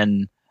fill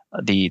in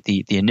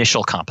the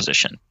initial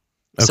composition.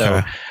 Okay.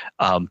 So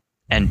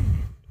and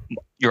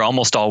you're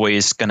almost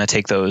always going to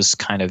take those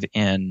kind of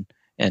in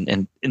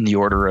the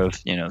order of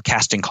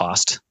casting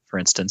cost. For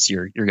instance,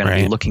 you're going to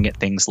be looking at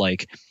things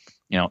like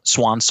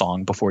Swan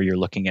Song before you're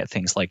looking at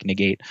things like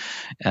Negate,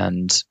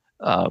 and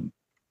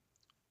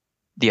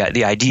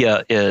the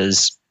idea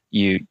is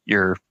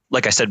you're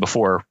like I said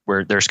before,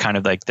 where there's kind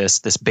of like this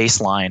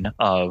baseline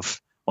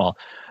of, well,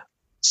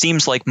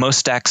 seems like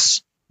most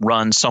decks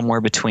run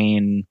somewhere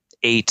between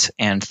 8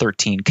 and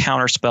 13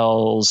 counter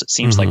spells. It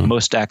seems like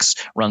most decks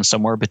run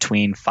somewhere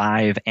between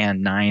 5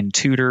 and 9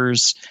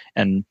 tutors,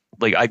 and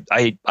like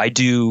I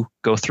do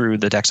go through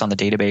the decks on the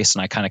database,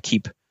 and I kind of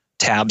keep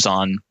tabs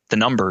on the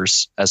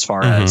numbers as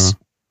far as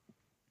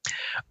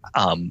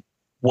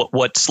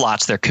what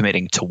slots they're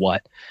committing to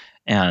what,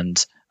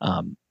 and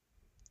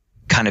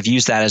kind of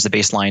use that as the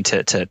baseline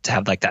to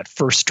have like that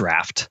first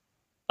draft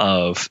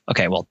of,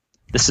 okay, well,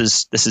 this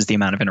is the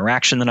amount of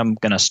interaction that I'm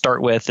going to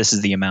start with. This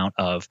is the amount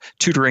of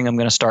tutoring I'm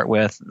going to start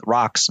with,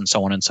 rocks, and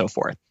so on and so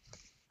forth.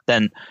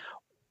 Then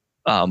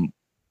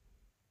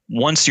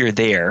once you're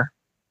there,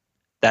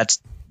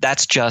 that's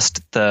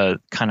just the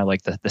kind of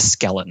like the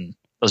skeleton.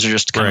 Those are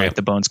just kind of like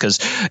the bones, because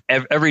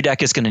every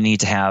deck is going to need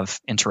to have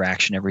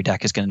interaction. Every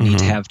deck is going to need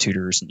to have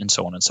tutors, and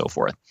so on and so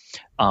forth.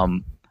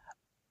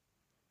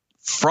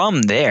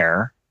 From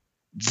there,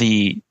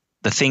 the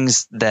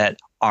things that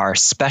are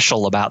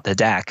special about the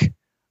deck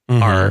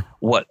are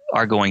what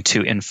are going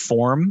to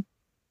inform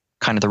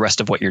kind of the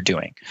rest of what you're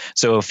doing.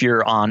 So if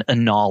you're on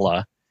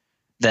Inala,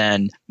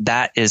 then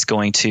that is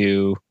going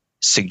to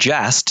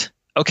suggest,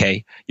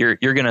 okay, you're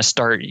going to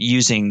start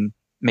using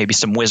maybe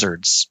some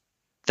wizards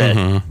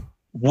that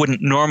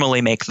wouldn't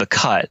normally make the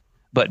cut,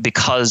 but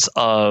because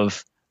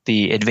of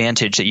the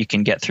advantage that you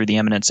can get through the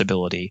Eminence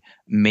ability,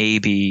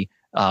 maybe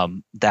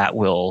that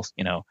will,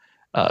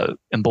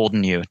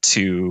 embolden you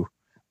to,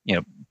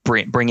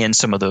 bring in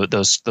some of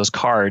those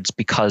cards,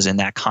 because in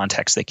that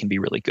context they can be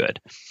really good.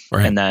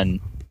 Right. And then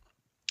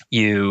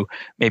you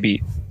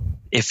maybe,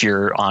 if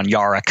you're on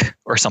Yarok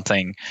or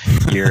something,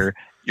 you're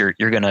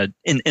gonna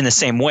in the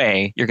same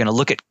way, you're gonna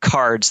look at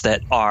cards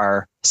that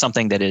are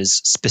something that is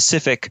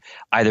specific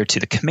either to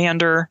the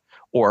commander,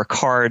 or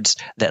cards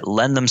that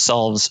lend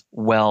themselves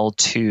well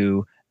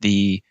to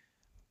the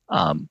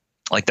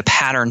like the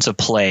patterns of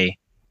play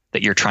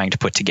that you're trying to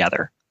put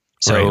together.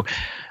 So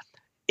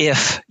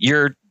if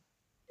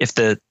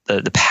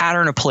the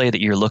pattern of play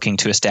that you're looking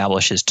to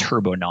establish is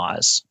Turbo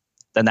Naz,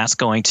 then that's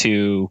going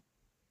to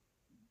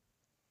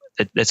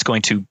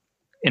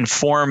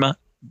inform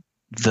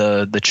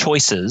the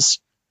choices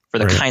for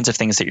the kinds of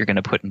things that you're going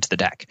to put into the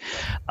deck.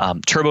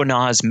 Turbo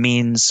Naz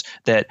means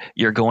that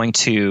you're going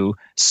to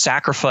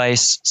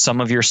sacrifice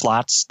some of your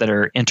slots that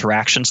are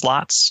interaction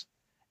slots,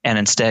 and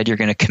instead you're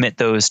going to commit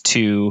those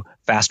to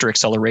faster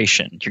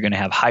acceleration. You're going to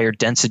have higher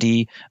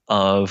density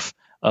of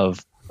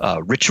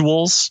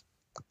rituals.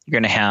 You're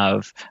going to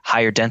have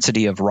higher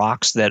density of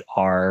rocks that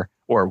are,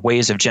 or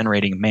ways of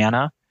generating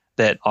mana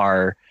that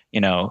are,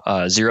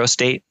 zero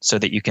state, so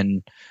that you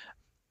can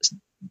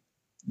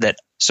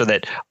so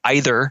that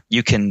either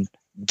you can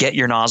get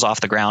your Naz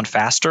off the ground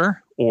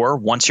faster, or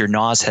once your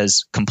Naz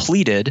has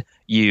completed,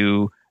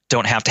 you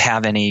don't have to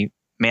have any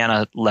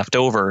mana left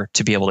over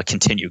to be able to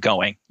continue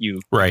going. You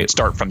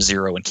start from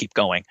 0 and keep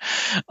going.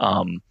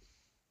 But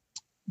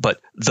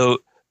the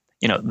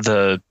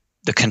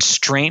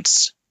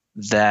constraints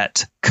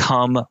that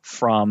come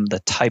from the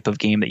type of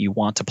game that you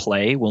want to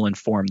play will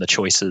inform the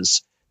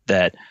choices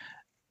that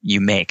you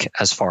make,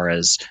 as far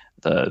as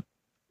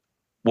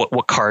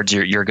what cards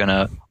you're going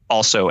to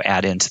also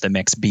add into the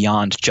mix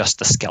beyond just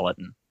the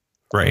skeleton.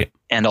 Right.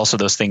 And also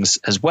those things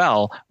as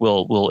well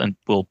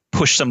will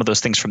push some of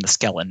those things from the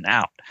skeleton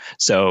out.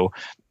 So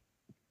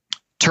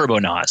Turbo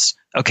Naz.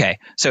 Okay.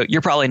 So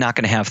you're probably not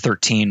going to have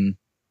 13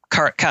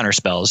 counter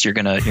spells. You're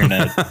going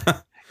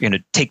to going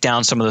to take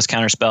down some of those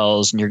counter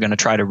spells, and you're going to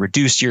try to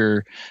reduce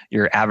your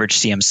average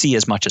CMC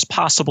as much as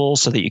possible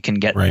so that you can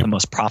get the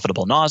most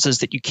profitable nauses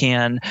that you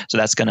can. So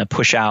that's going to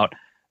push out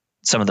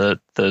some of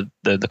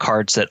the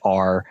cards that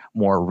are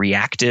more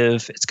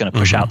reactive. It's going to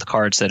push out the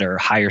cards that are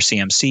higher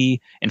CMC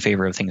in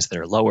favor of things that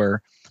are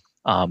lower.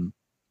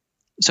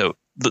 So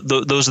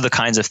those are the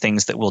kinds of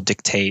things that will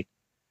dictate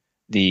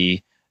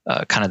the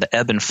kind of the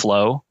ebb and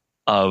flow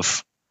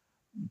of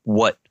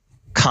what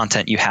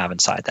content you have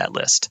inside that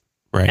list.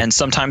 Right. And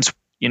sometimes,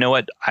 you know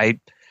what,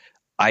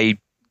 I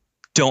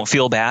don't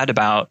feel bad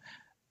about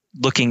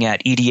looking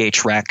at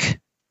EDH rec.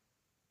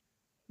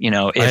 You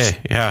know,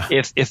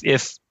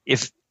 if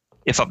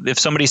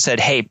somebody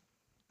said, "Hey,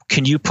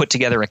 can you put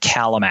together a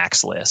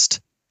Calamax list?"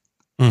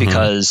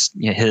 Because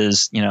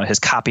his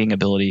copying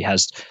ability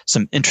has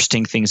some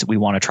interesting things that we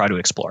want to try to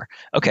explore.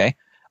 Okay,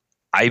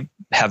 I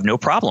have no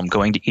problem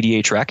going to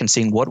EDH rec and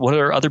seeing what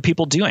are other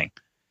people doing.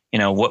 You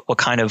know, what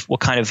kind of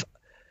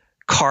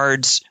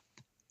cards.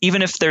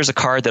 Even if there's a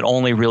card that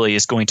only really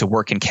is going to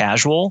work in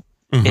casual,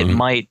 it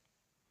might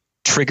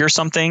trigger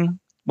something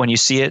when you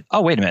see it.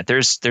 Oh, wait a minute!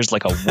 There's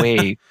like a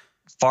way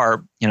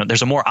far. You know,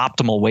 there's a more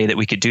optimal way that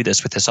we could do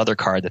this with this other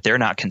card that they're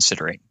not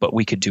considering, but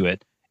we could do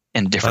it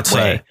in a different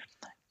way.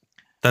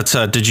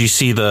 Did you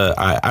see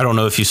I don't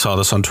know if you saw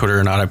this on Twitter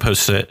or not. I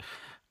posted it.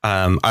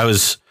 I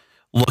was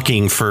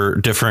looking for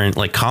different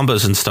like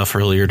combos and stuff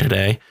earlier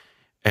today.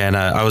 And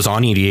I was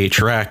on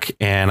EDH rec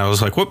and I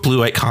was like, what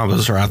blue-white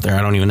combos are out there?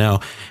 I don't even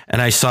know.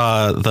 And I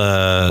saw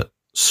the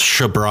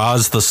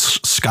Shabraz, the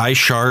Sky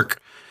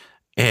Shark,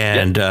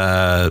 and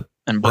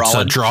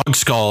Drog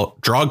Skull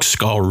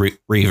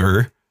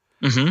Reaver.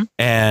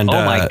 And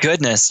oh my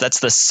goodness,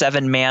 that's the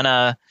 7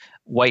 mana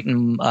white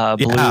and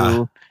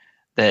blue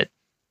that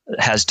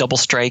has double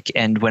strike,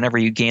 and whenever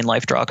you gain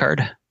life, draw a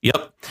card.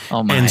 Yep.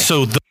 Oh my. And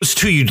so those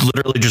two, you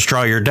literally just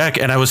draw your deck.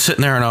 And I was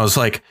sitting there and I was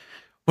like,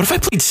 what if I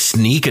played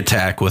Sneak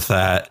Attack with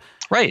that?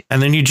 Right.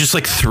 And then you just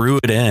like threw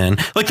it in.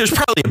 Like there's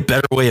probably a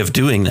better way of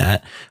doing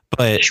that.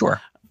 But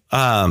sure.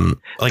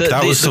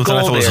 That was something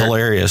I thought was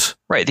hilarious.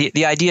 Right.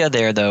 The idea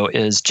there, though,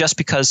 is just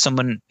because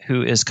someone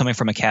who is coming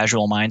from a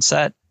casual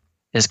mindset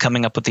is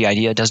coming up with the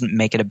idea doesn't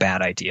make it a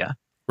bad idea.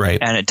 Right.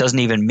 And it doesn't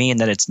even mean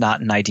that it's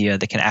not an idea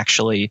that can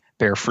actually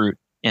bear fruit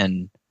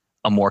in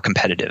a more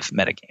competitive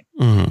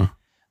metagame.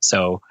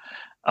 So,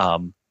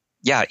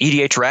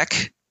 EDH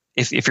rec.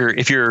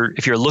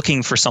 If you're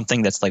looking for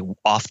something that's like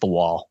off the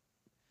wall,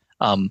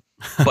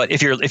 but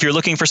if you're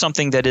looking for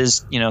something that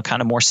is, you know,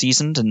 kind of more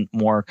seasoned and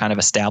more kind of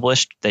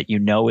established, that you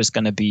know is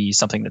going to be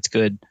something that's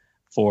good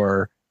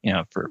for, you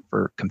know,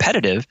 for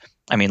competitive.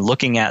 I mean,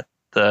 looking at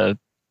the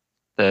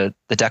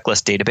deck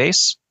list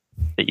database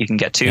that you can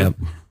get to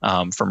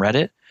from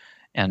Reddit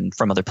and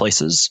from other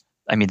places.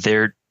 I mean,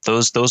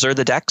 those are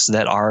the decks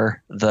that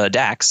are the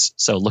decks.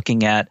 So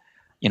looking at,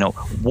 you know,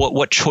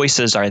 what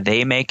choices are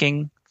they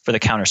making for the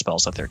counter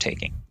spells that they're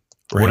taking?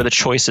 Right. What are the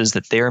choices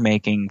that they're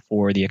making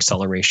for the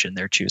acceleration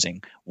they're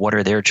choosing? What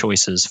are their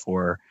choices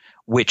for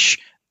which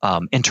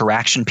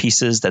interaction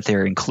pieces that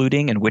they're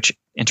including and which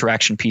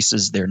interaction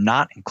pieces they're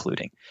not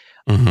including?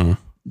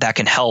 That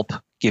can help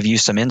give you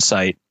some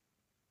insight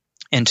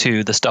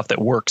into the stuff that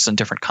works in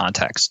different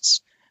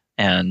contexts.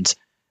 And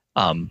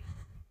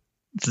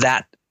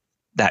that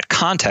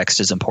context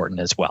is important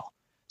as well.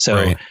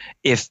 So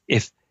if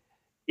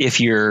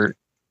you're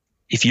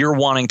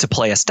wanting to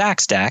play a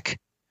stacks deck,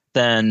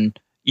 then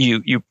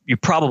you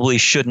probably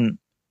shouldn't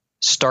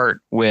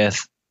start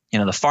with, you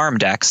know, the farm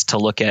decks to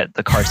look at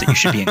the cards that you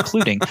should be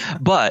including,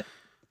 but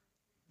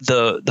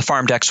the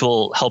farm decks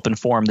will help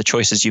inform the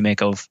choices you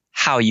make of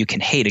how you can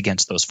hate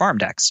against those farm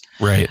decks.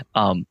 Right.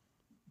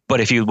 But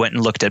if you went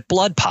and looked at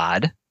Blood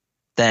Pod,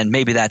 then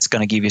maybe that's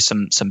going to give you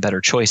some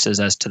better choices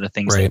as to the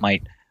things that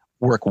might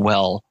work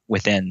well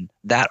within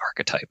that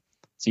archetype.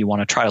 So you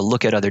want to try to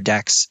look at other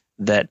decks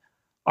that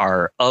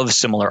are of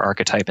similar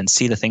archetype and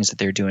see the things that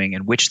they're doing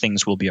and which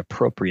things will be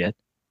appropriate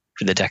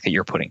for the deck that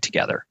you're putting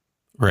together.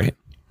 Right.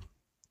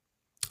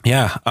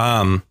 Yeah.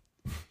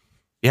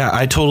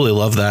 I totally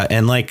love that.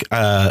 And like,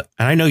 and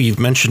I know you've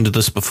mentioned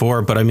this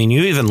before, but I mean,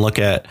 you even look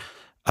at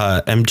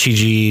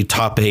MTG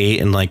top 8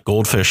 and like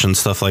Goldfish and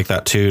stuff like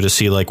that too, to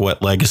see like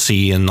what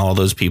Legacy and all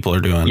those people are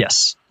doing.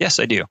 Yes,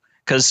 I do.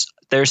 Because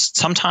there's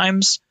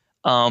sometimes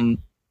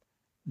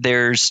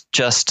there's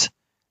just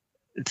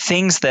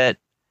things that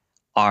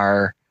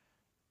are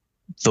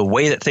the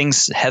way that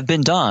things have been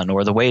done,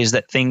 or the ways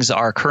that things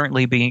are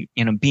currently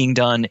being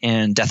done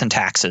in Death and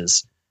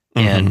Taxes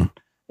in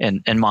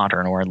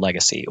Modern or in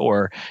Legacy,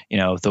 or, you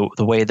know,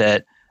 the way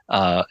that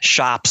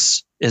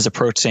Shops is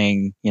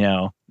approaching, you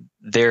know,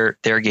 their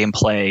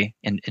gameplay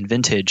in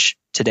Vintage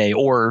today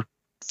or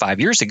 5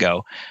 years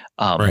ago.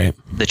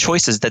 The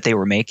choices that they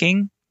were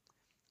making,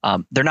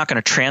 they're not going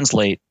to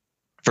translate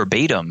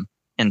verbatim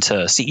into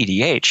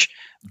cEDH,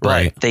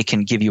 but they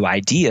can give you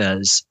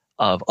ideas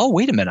of, oh,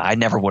 wait a minute, I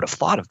never would have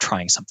thought of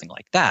trying something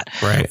like that.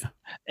 Right.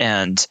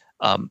 And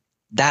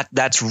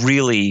that's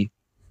really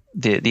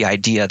the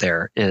idea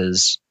there,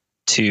 is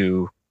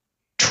to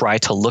try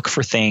to look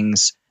for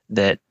things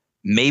that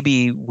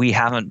maybe we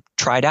haven't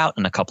tried out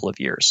in a couple of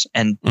years.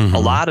 And a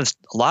lot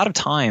of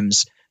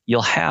times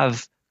you'll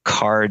have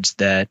cards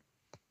that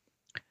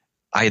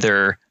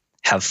either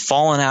have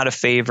fallen out of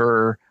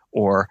favor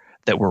or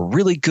that were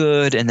really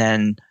good, and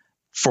then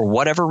for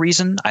whatever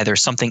reason, either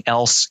something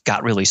else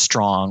got really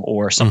strong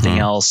or something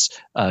else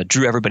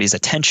drew everybody's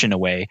attention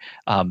away.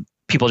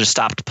 People just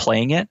stopped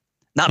playing it,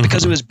 not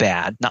because it was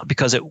bad, not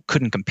because it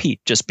couldn't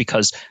compete, just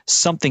because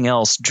something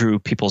else drew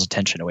people's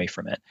attention away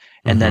from it.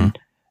 And then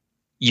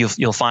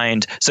you'll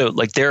find, so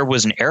like there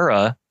was an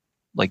era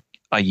like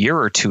a year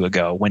or two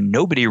ago when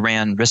nobody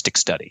ran Ristic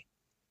Study.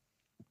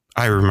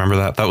 I remember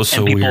that. That was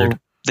so weird.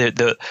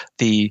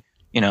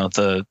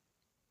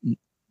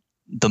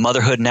 The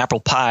motherhood and apple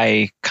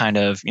pie kind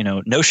of,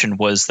 notion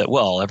was that,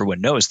 well,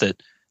 everyone knows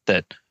that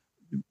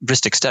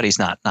Ristic Study is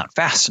not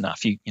fast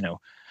enough.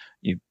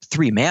 You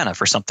 3 mana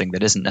for something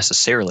that isn't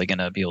necessarily going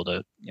to be able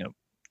to,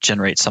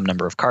 generate some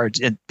number of cards.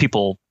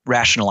 People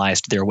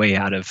rationalized their way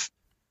out of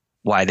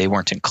why they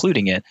weren't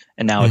including it.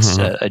 And now it's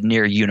a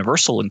near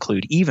universal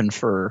include, even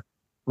for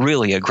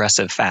really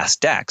aggressive,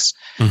 fast decks.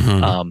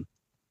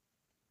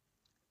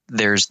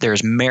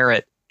 There's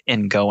merit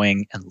in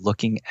going and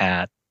looking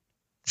at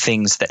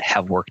things that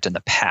have worked in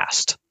the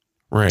past,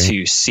 right,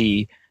 to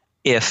see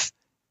if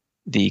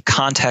the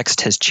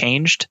context has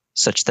changed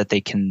such that they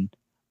can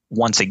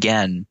once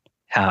again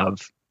have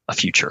a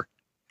future.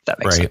 If that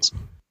makes sense.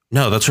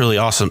 No, that's really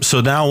awesome. So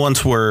now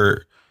once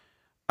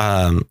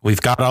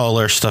we've got all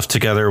our stuff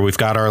together, we've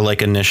got our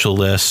like initial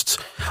lists.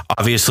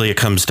 Obviously it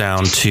comes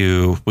down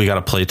to, we got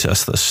to play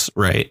test this,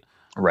 right?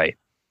 Right.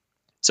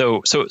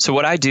 So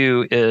what I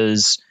do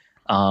is,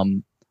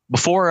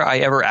 before I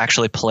ever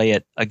actually play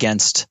it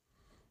against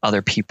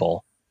other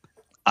people,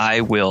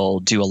 I will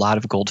do a lot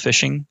of gold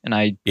fishing,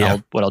 and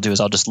what I'll do is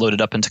I'll just load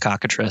it up into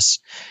Cockatrice.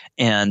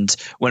 And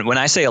when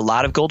I say a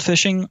lot of gold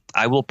fishing,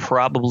 I will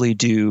probably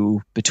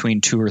do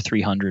between 200 or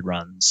 300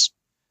 runs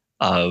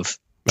of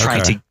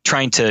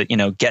trying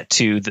to get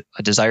to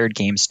a desired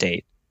game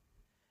state.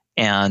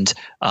 And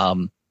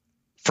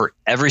for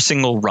every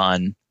single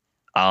run,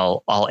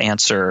 I'll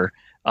answer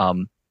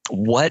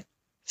what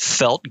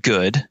felt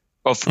good.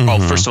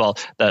 First of all,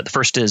 the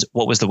first is,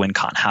 what was the win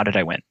con? How did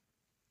I win?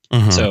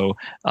 So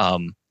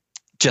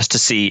just to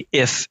see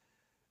if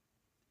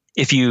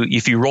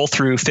you roll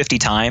through 50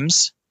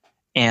 times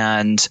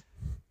and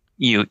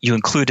you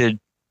included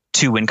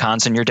 2 win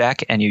cons in your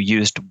deck and you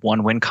used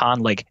 1 win con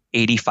like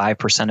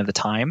 85% of the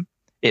time,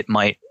 it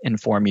might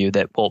inform you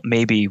that, well,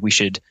 maybe we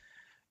should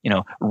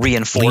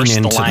reinforce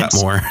the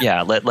lines more.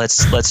 Yeah,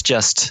 let's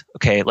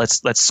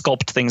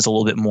sculpt things a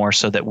little bit more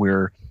so that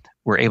we're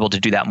able to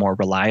do that more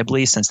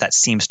reliably, since that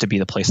seems to be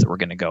the place that we're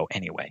going to go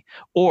anyway.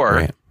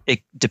 Or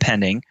it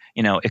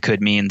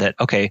could mean that,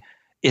 okay,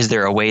 is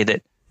there a way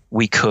that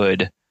we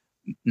could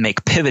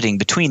make pivoting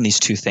between these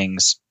two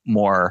things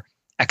more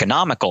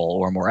economical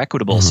or more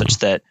equitable, such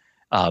that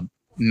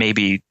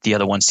maybe the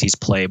other one sees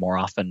play more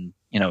often?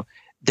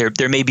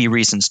 There may be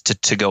reasons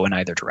to go in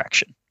either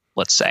direction,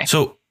 let's say.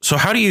 So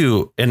how do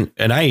you, and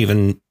I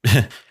even,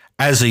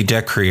 as a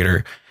deck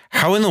creator,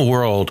 how in the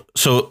world?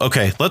 So,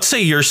 okay, let's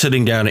say you're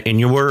sitting down and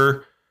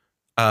you're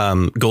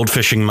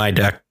goldfishing my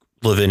deck,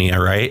 Lavinia,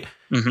 right?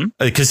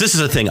 Because this is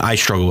a thing I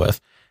struggle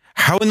with.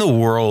 How in the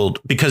world,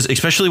 because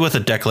especially with a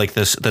deck like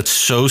this, that's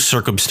so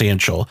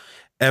circumstantial,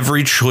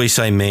 every choice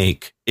I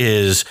make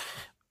is,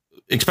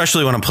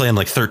 especially when I'm playing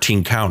like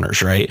 13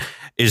 counters, right,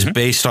 is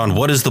based on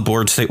what is the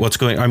board state, what's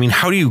going. I mean,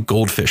 how do you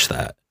goldfish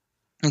that?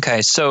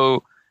 Okay,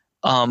 so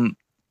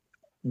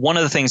one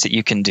of the things that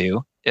you can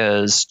do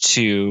is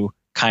to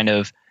kind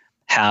of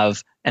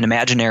have an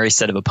imaginary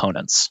set of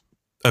opponents.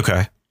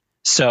 Okay.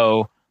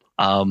 So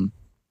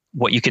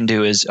what you can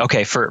do is,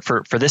 okay,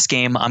 for this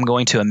game, I'm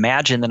going to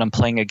imagine that I'm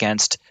playing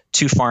against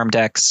 2 farm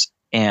decks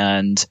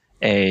and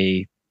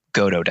a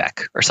Godo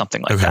deck or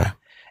something like that.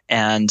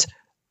 And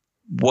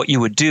what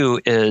you would do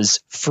is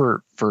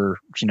for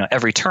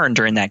every turn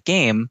during that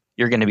game,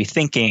 you're going to be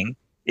thinking,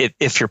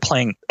 if you're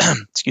playing,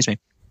 excuse me,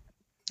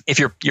 if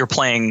you're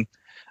playing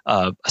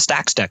a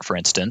stacks deck, for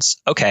instance,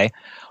 okay,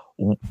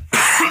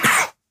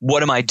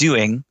 what am I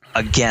doing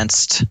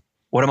against?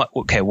 What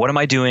am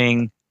I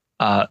doing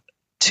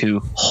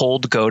to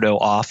hold Godo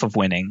off of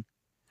winning?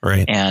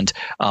 Right. And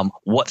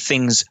what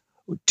things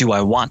do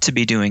I want to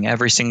be doing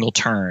every single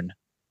turn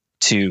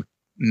to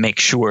make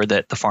sure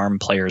that the farm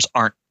players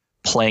aren't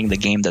playing the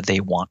game that they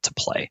want to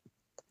play?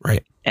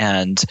 Right.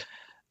 And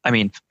I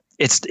mean,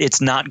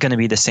 it's not going to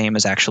be the same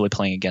as actually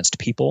playing against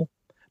people,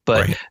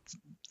 but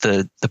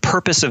the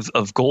purpose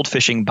of gold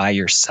fishing by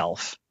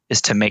yourself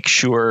is to make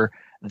sure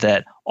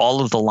that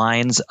all of the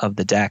lines of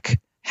the deck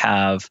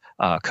have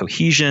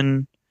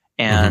cohesion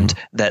and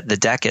that the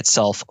deck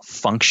itself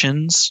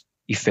functions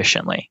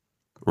efficiently.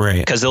 Right.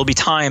 Because there'll be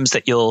times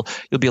that you'll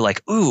be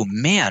like, ooh,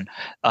 man,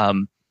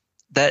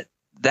 that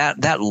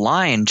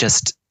line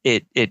just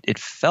it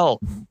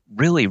felt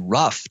really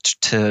rough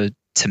to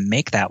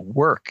make that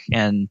work.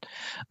 And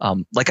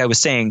like I was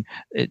saying,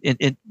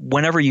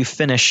 whenever you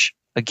finish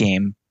a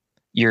game,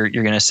 you're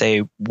going to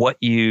say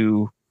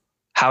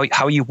how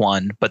how you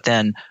won, but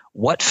then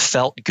what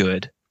felt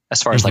good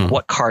as far as like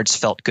what cards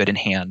felt good in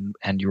hand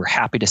and you were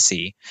happy to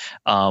see.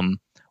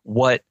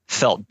 What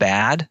felt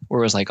bad, where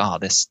it was like, oh,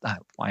 this,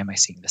 why am I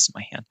seeing this in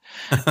my hand?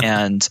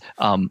 And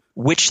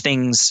which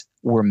things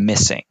were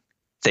missing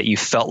that you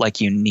felt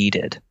like you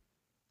needed,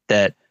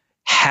 that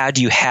had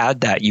you had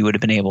that, you would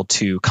have been able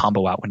to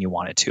combo out when you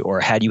wanted to, or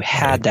had you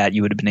had that,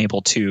 you would have been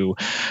able to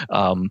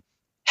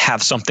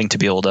have something to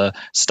be able to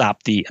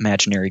stop the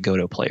imaginary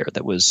Godo player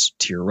that was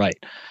to your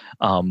right.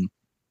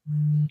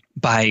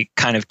 By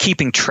kind of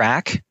keeping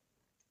track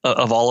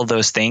of all of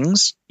those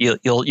things,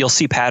 you'll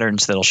see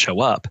patterns that'll show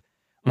up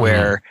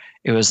where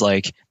it was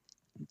like,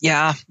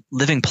 yeah,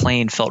 living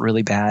plain felt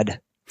really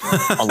bad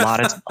a lot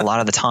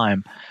of the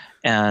time,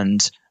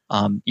 and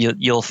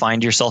you'll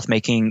find yourself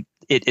making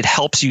it. It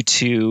helps you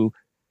to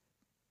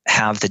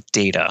have the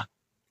data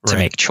to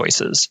make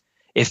choices.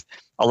 If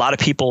a lot of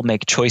people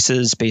make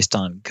choices based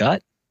on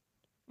gut,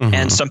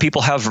 and some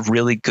people have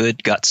really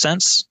good gut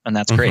sense, and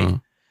that's great.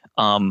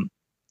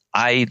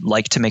 I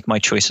like to make my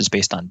choices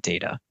based on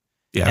data,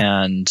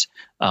 and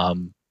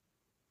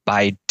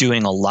by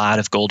doing a lot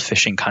of gold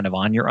fishing kind of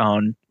on your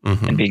own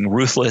and being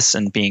ruthless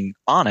and being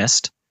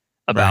honest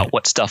about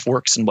what stuff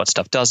works and what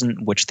stuff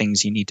doesn't, which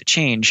things you need to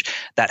change,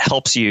 that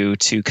helps you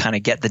to kind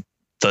of get the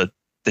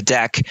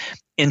deck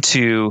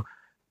into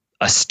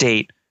a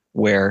state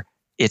where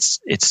it's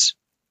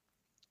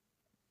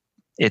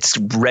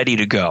ready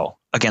to go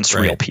against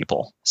real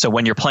people. So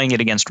when you're playing it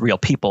against real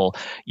people,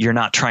 you're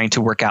not trying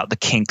to work out the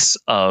kinks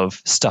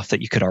of stuff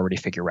that you could already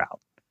figure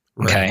out.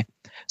 Okay.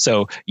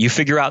 So you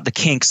figure out the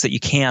kinks that you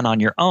can on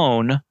your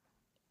own,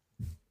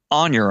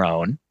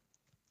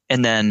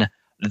 and then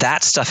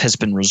that stuff has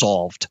been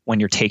resolved when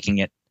you're taking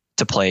it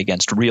to play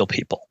against real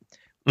people.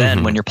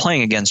 Then when you're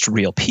playing against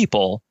real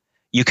people,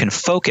 you can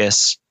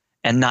focus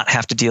and not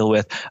have to deal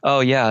with,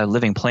 oh yeah,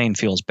 living plain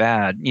feels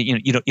bad.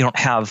 You don't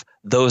have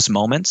those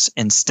moments.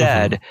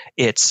 Instead,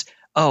 it's,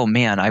 oh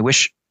man, I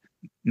wish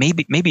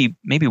maybe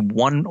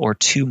one or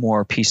two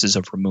more pieces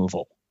of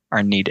removal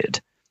are needed.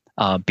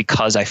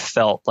 Because I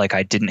felt like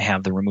I didn't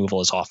have the removal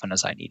as often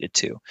as I needed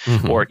to,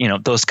 or,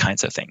 those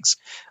kinds of things.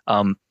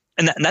 And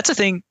that's a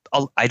thing.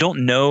 I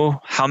don't know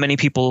how many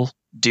people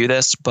do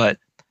this, but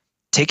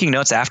taking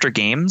notes after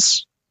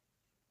games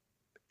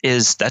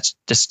that's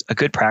just a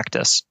good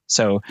practice.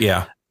 So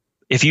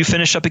if you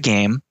finish up a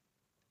game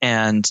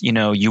and,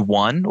 you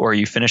won, or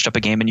you finished up a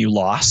game and you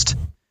lost,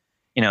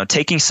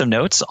 taking some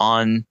notes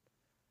on,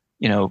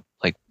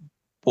 like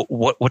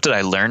what did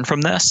I learn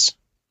from this?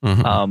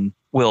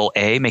 Will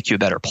A, make you a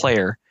better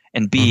player,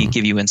 and B,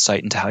 give you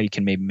insight into how you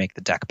can maybe make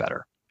the deck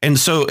better. And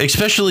so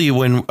especially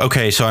when,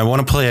 so I want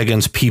to play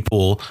against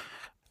people.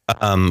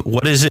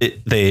 What is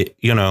it that,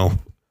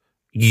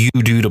 you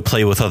do to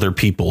play with other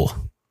people?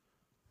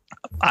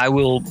 I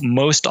will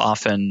most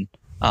often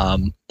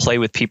play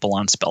with people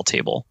on Spell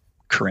Table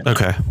currently.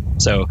 Okay.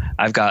 So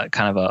I've got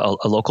kind of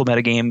a local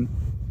metagame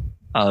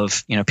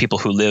of, people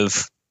who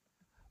live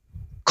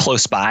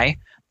close by.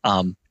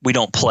 We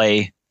don't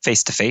play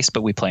face to face,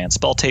 but we play on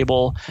Spell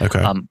Table.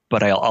 Okay.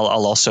 But I'll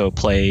also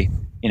play,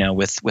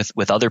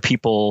 with other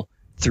people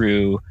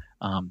through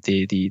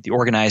the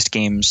organized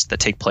games that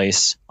take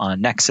place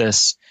on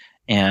Nexus,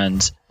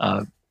 and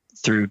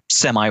through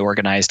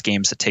semi-organized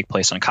games that take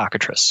place on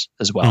Cockatrice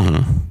as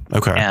well.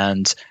 Okay.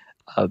 And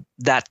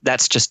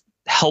that's just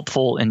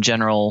helpful in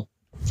general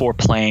for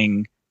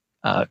playing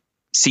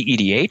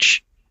cEDH,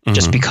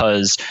 just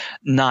because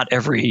not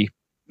every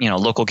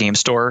local game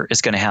store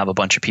is going to have a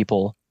bunch of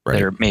people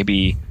that are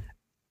maybe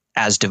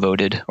as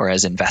devoted or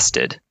as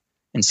invested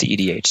in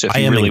cEDH. So if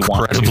you really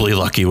incredibly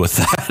lucky with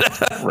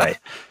that. Right.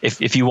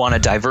 If you want to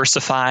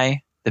diversify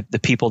the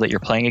people that you're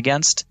playing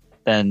against,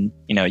 then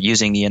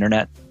using the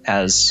internet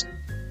as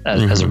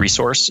a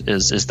resource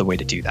is the way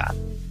to do that.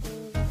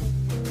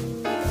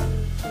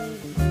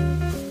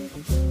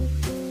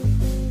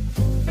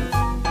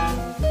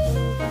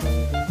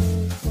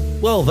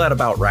 Well, that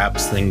about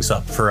wraps things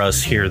up for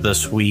us here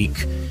this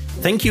week.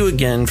 Thank you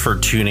again for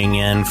tuning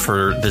in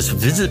for this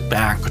visit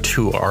back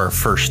to our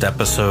first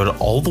episode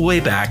all the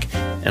way back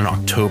in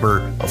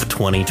October of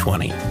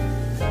 2020.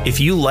 If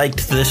you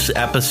liked this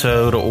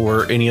episode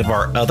or any of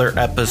our other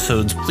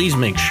episodes, please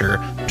make sure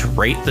to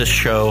rate this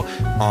show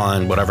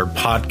on whatever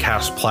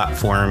podcast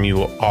platform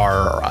you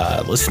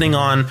are listening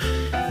on.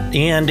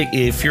 And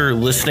if you're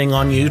listening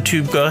on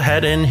YouTube, go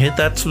ahead and hit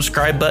that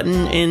subscribe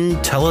button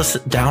and tell us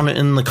down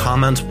in the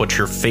comments what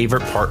your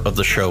favorite part of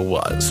the show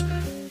was.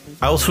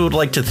 I also would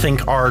like to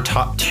thank our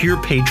top tier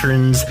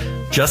patrons,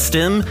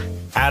 Justin,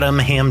 Adam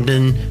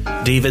Hamden,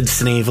 David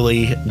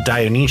Snavely,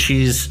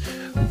 Dionysius,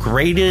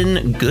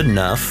 Graydon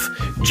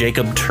Goodenough,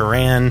 Jacob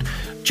Turan,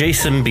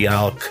 Jason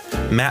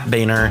Bialk, Matt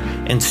Boehner,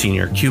 and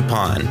Senior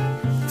Coupon.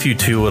 If you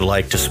too would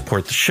like to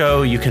support the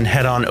show, you can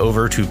head on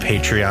over to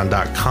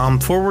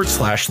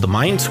patreon.com/The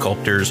Mind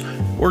Sculptors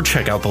or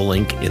check out the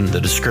link in the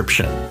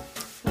description.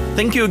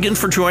 Thank you again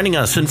for joining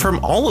us, and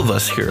from all of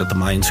us here at The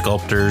Mind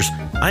Sculptors,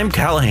 I'm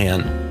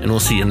Callahan, and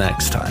we'll see you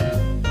next time.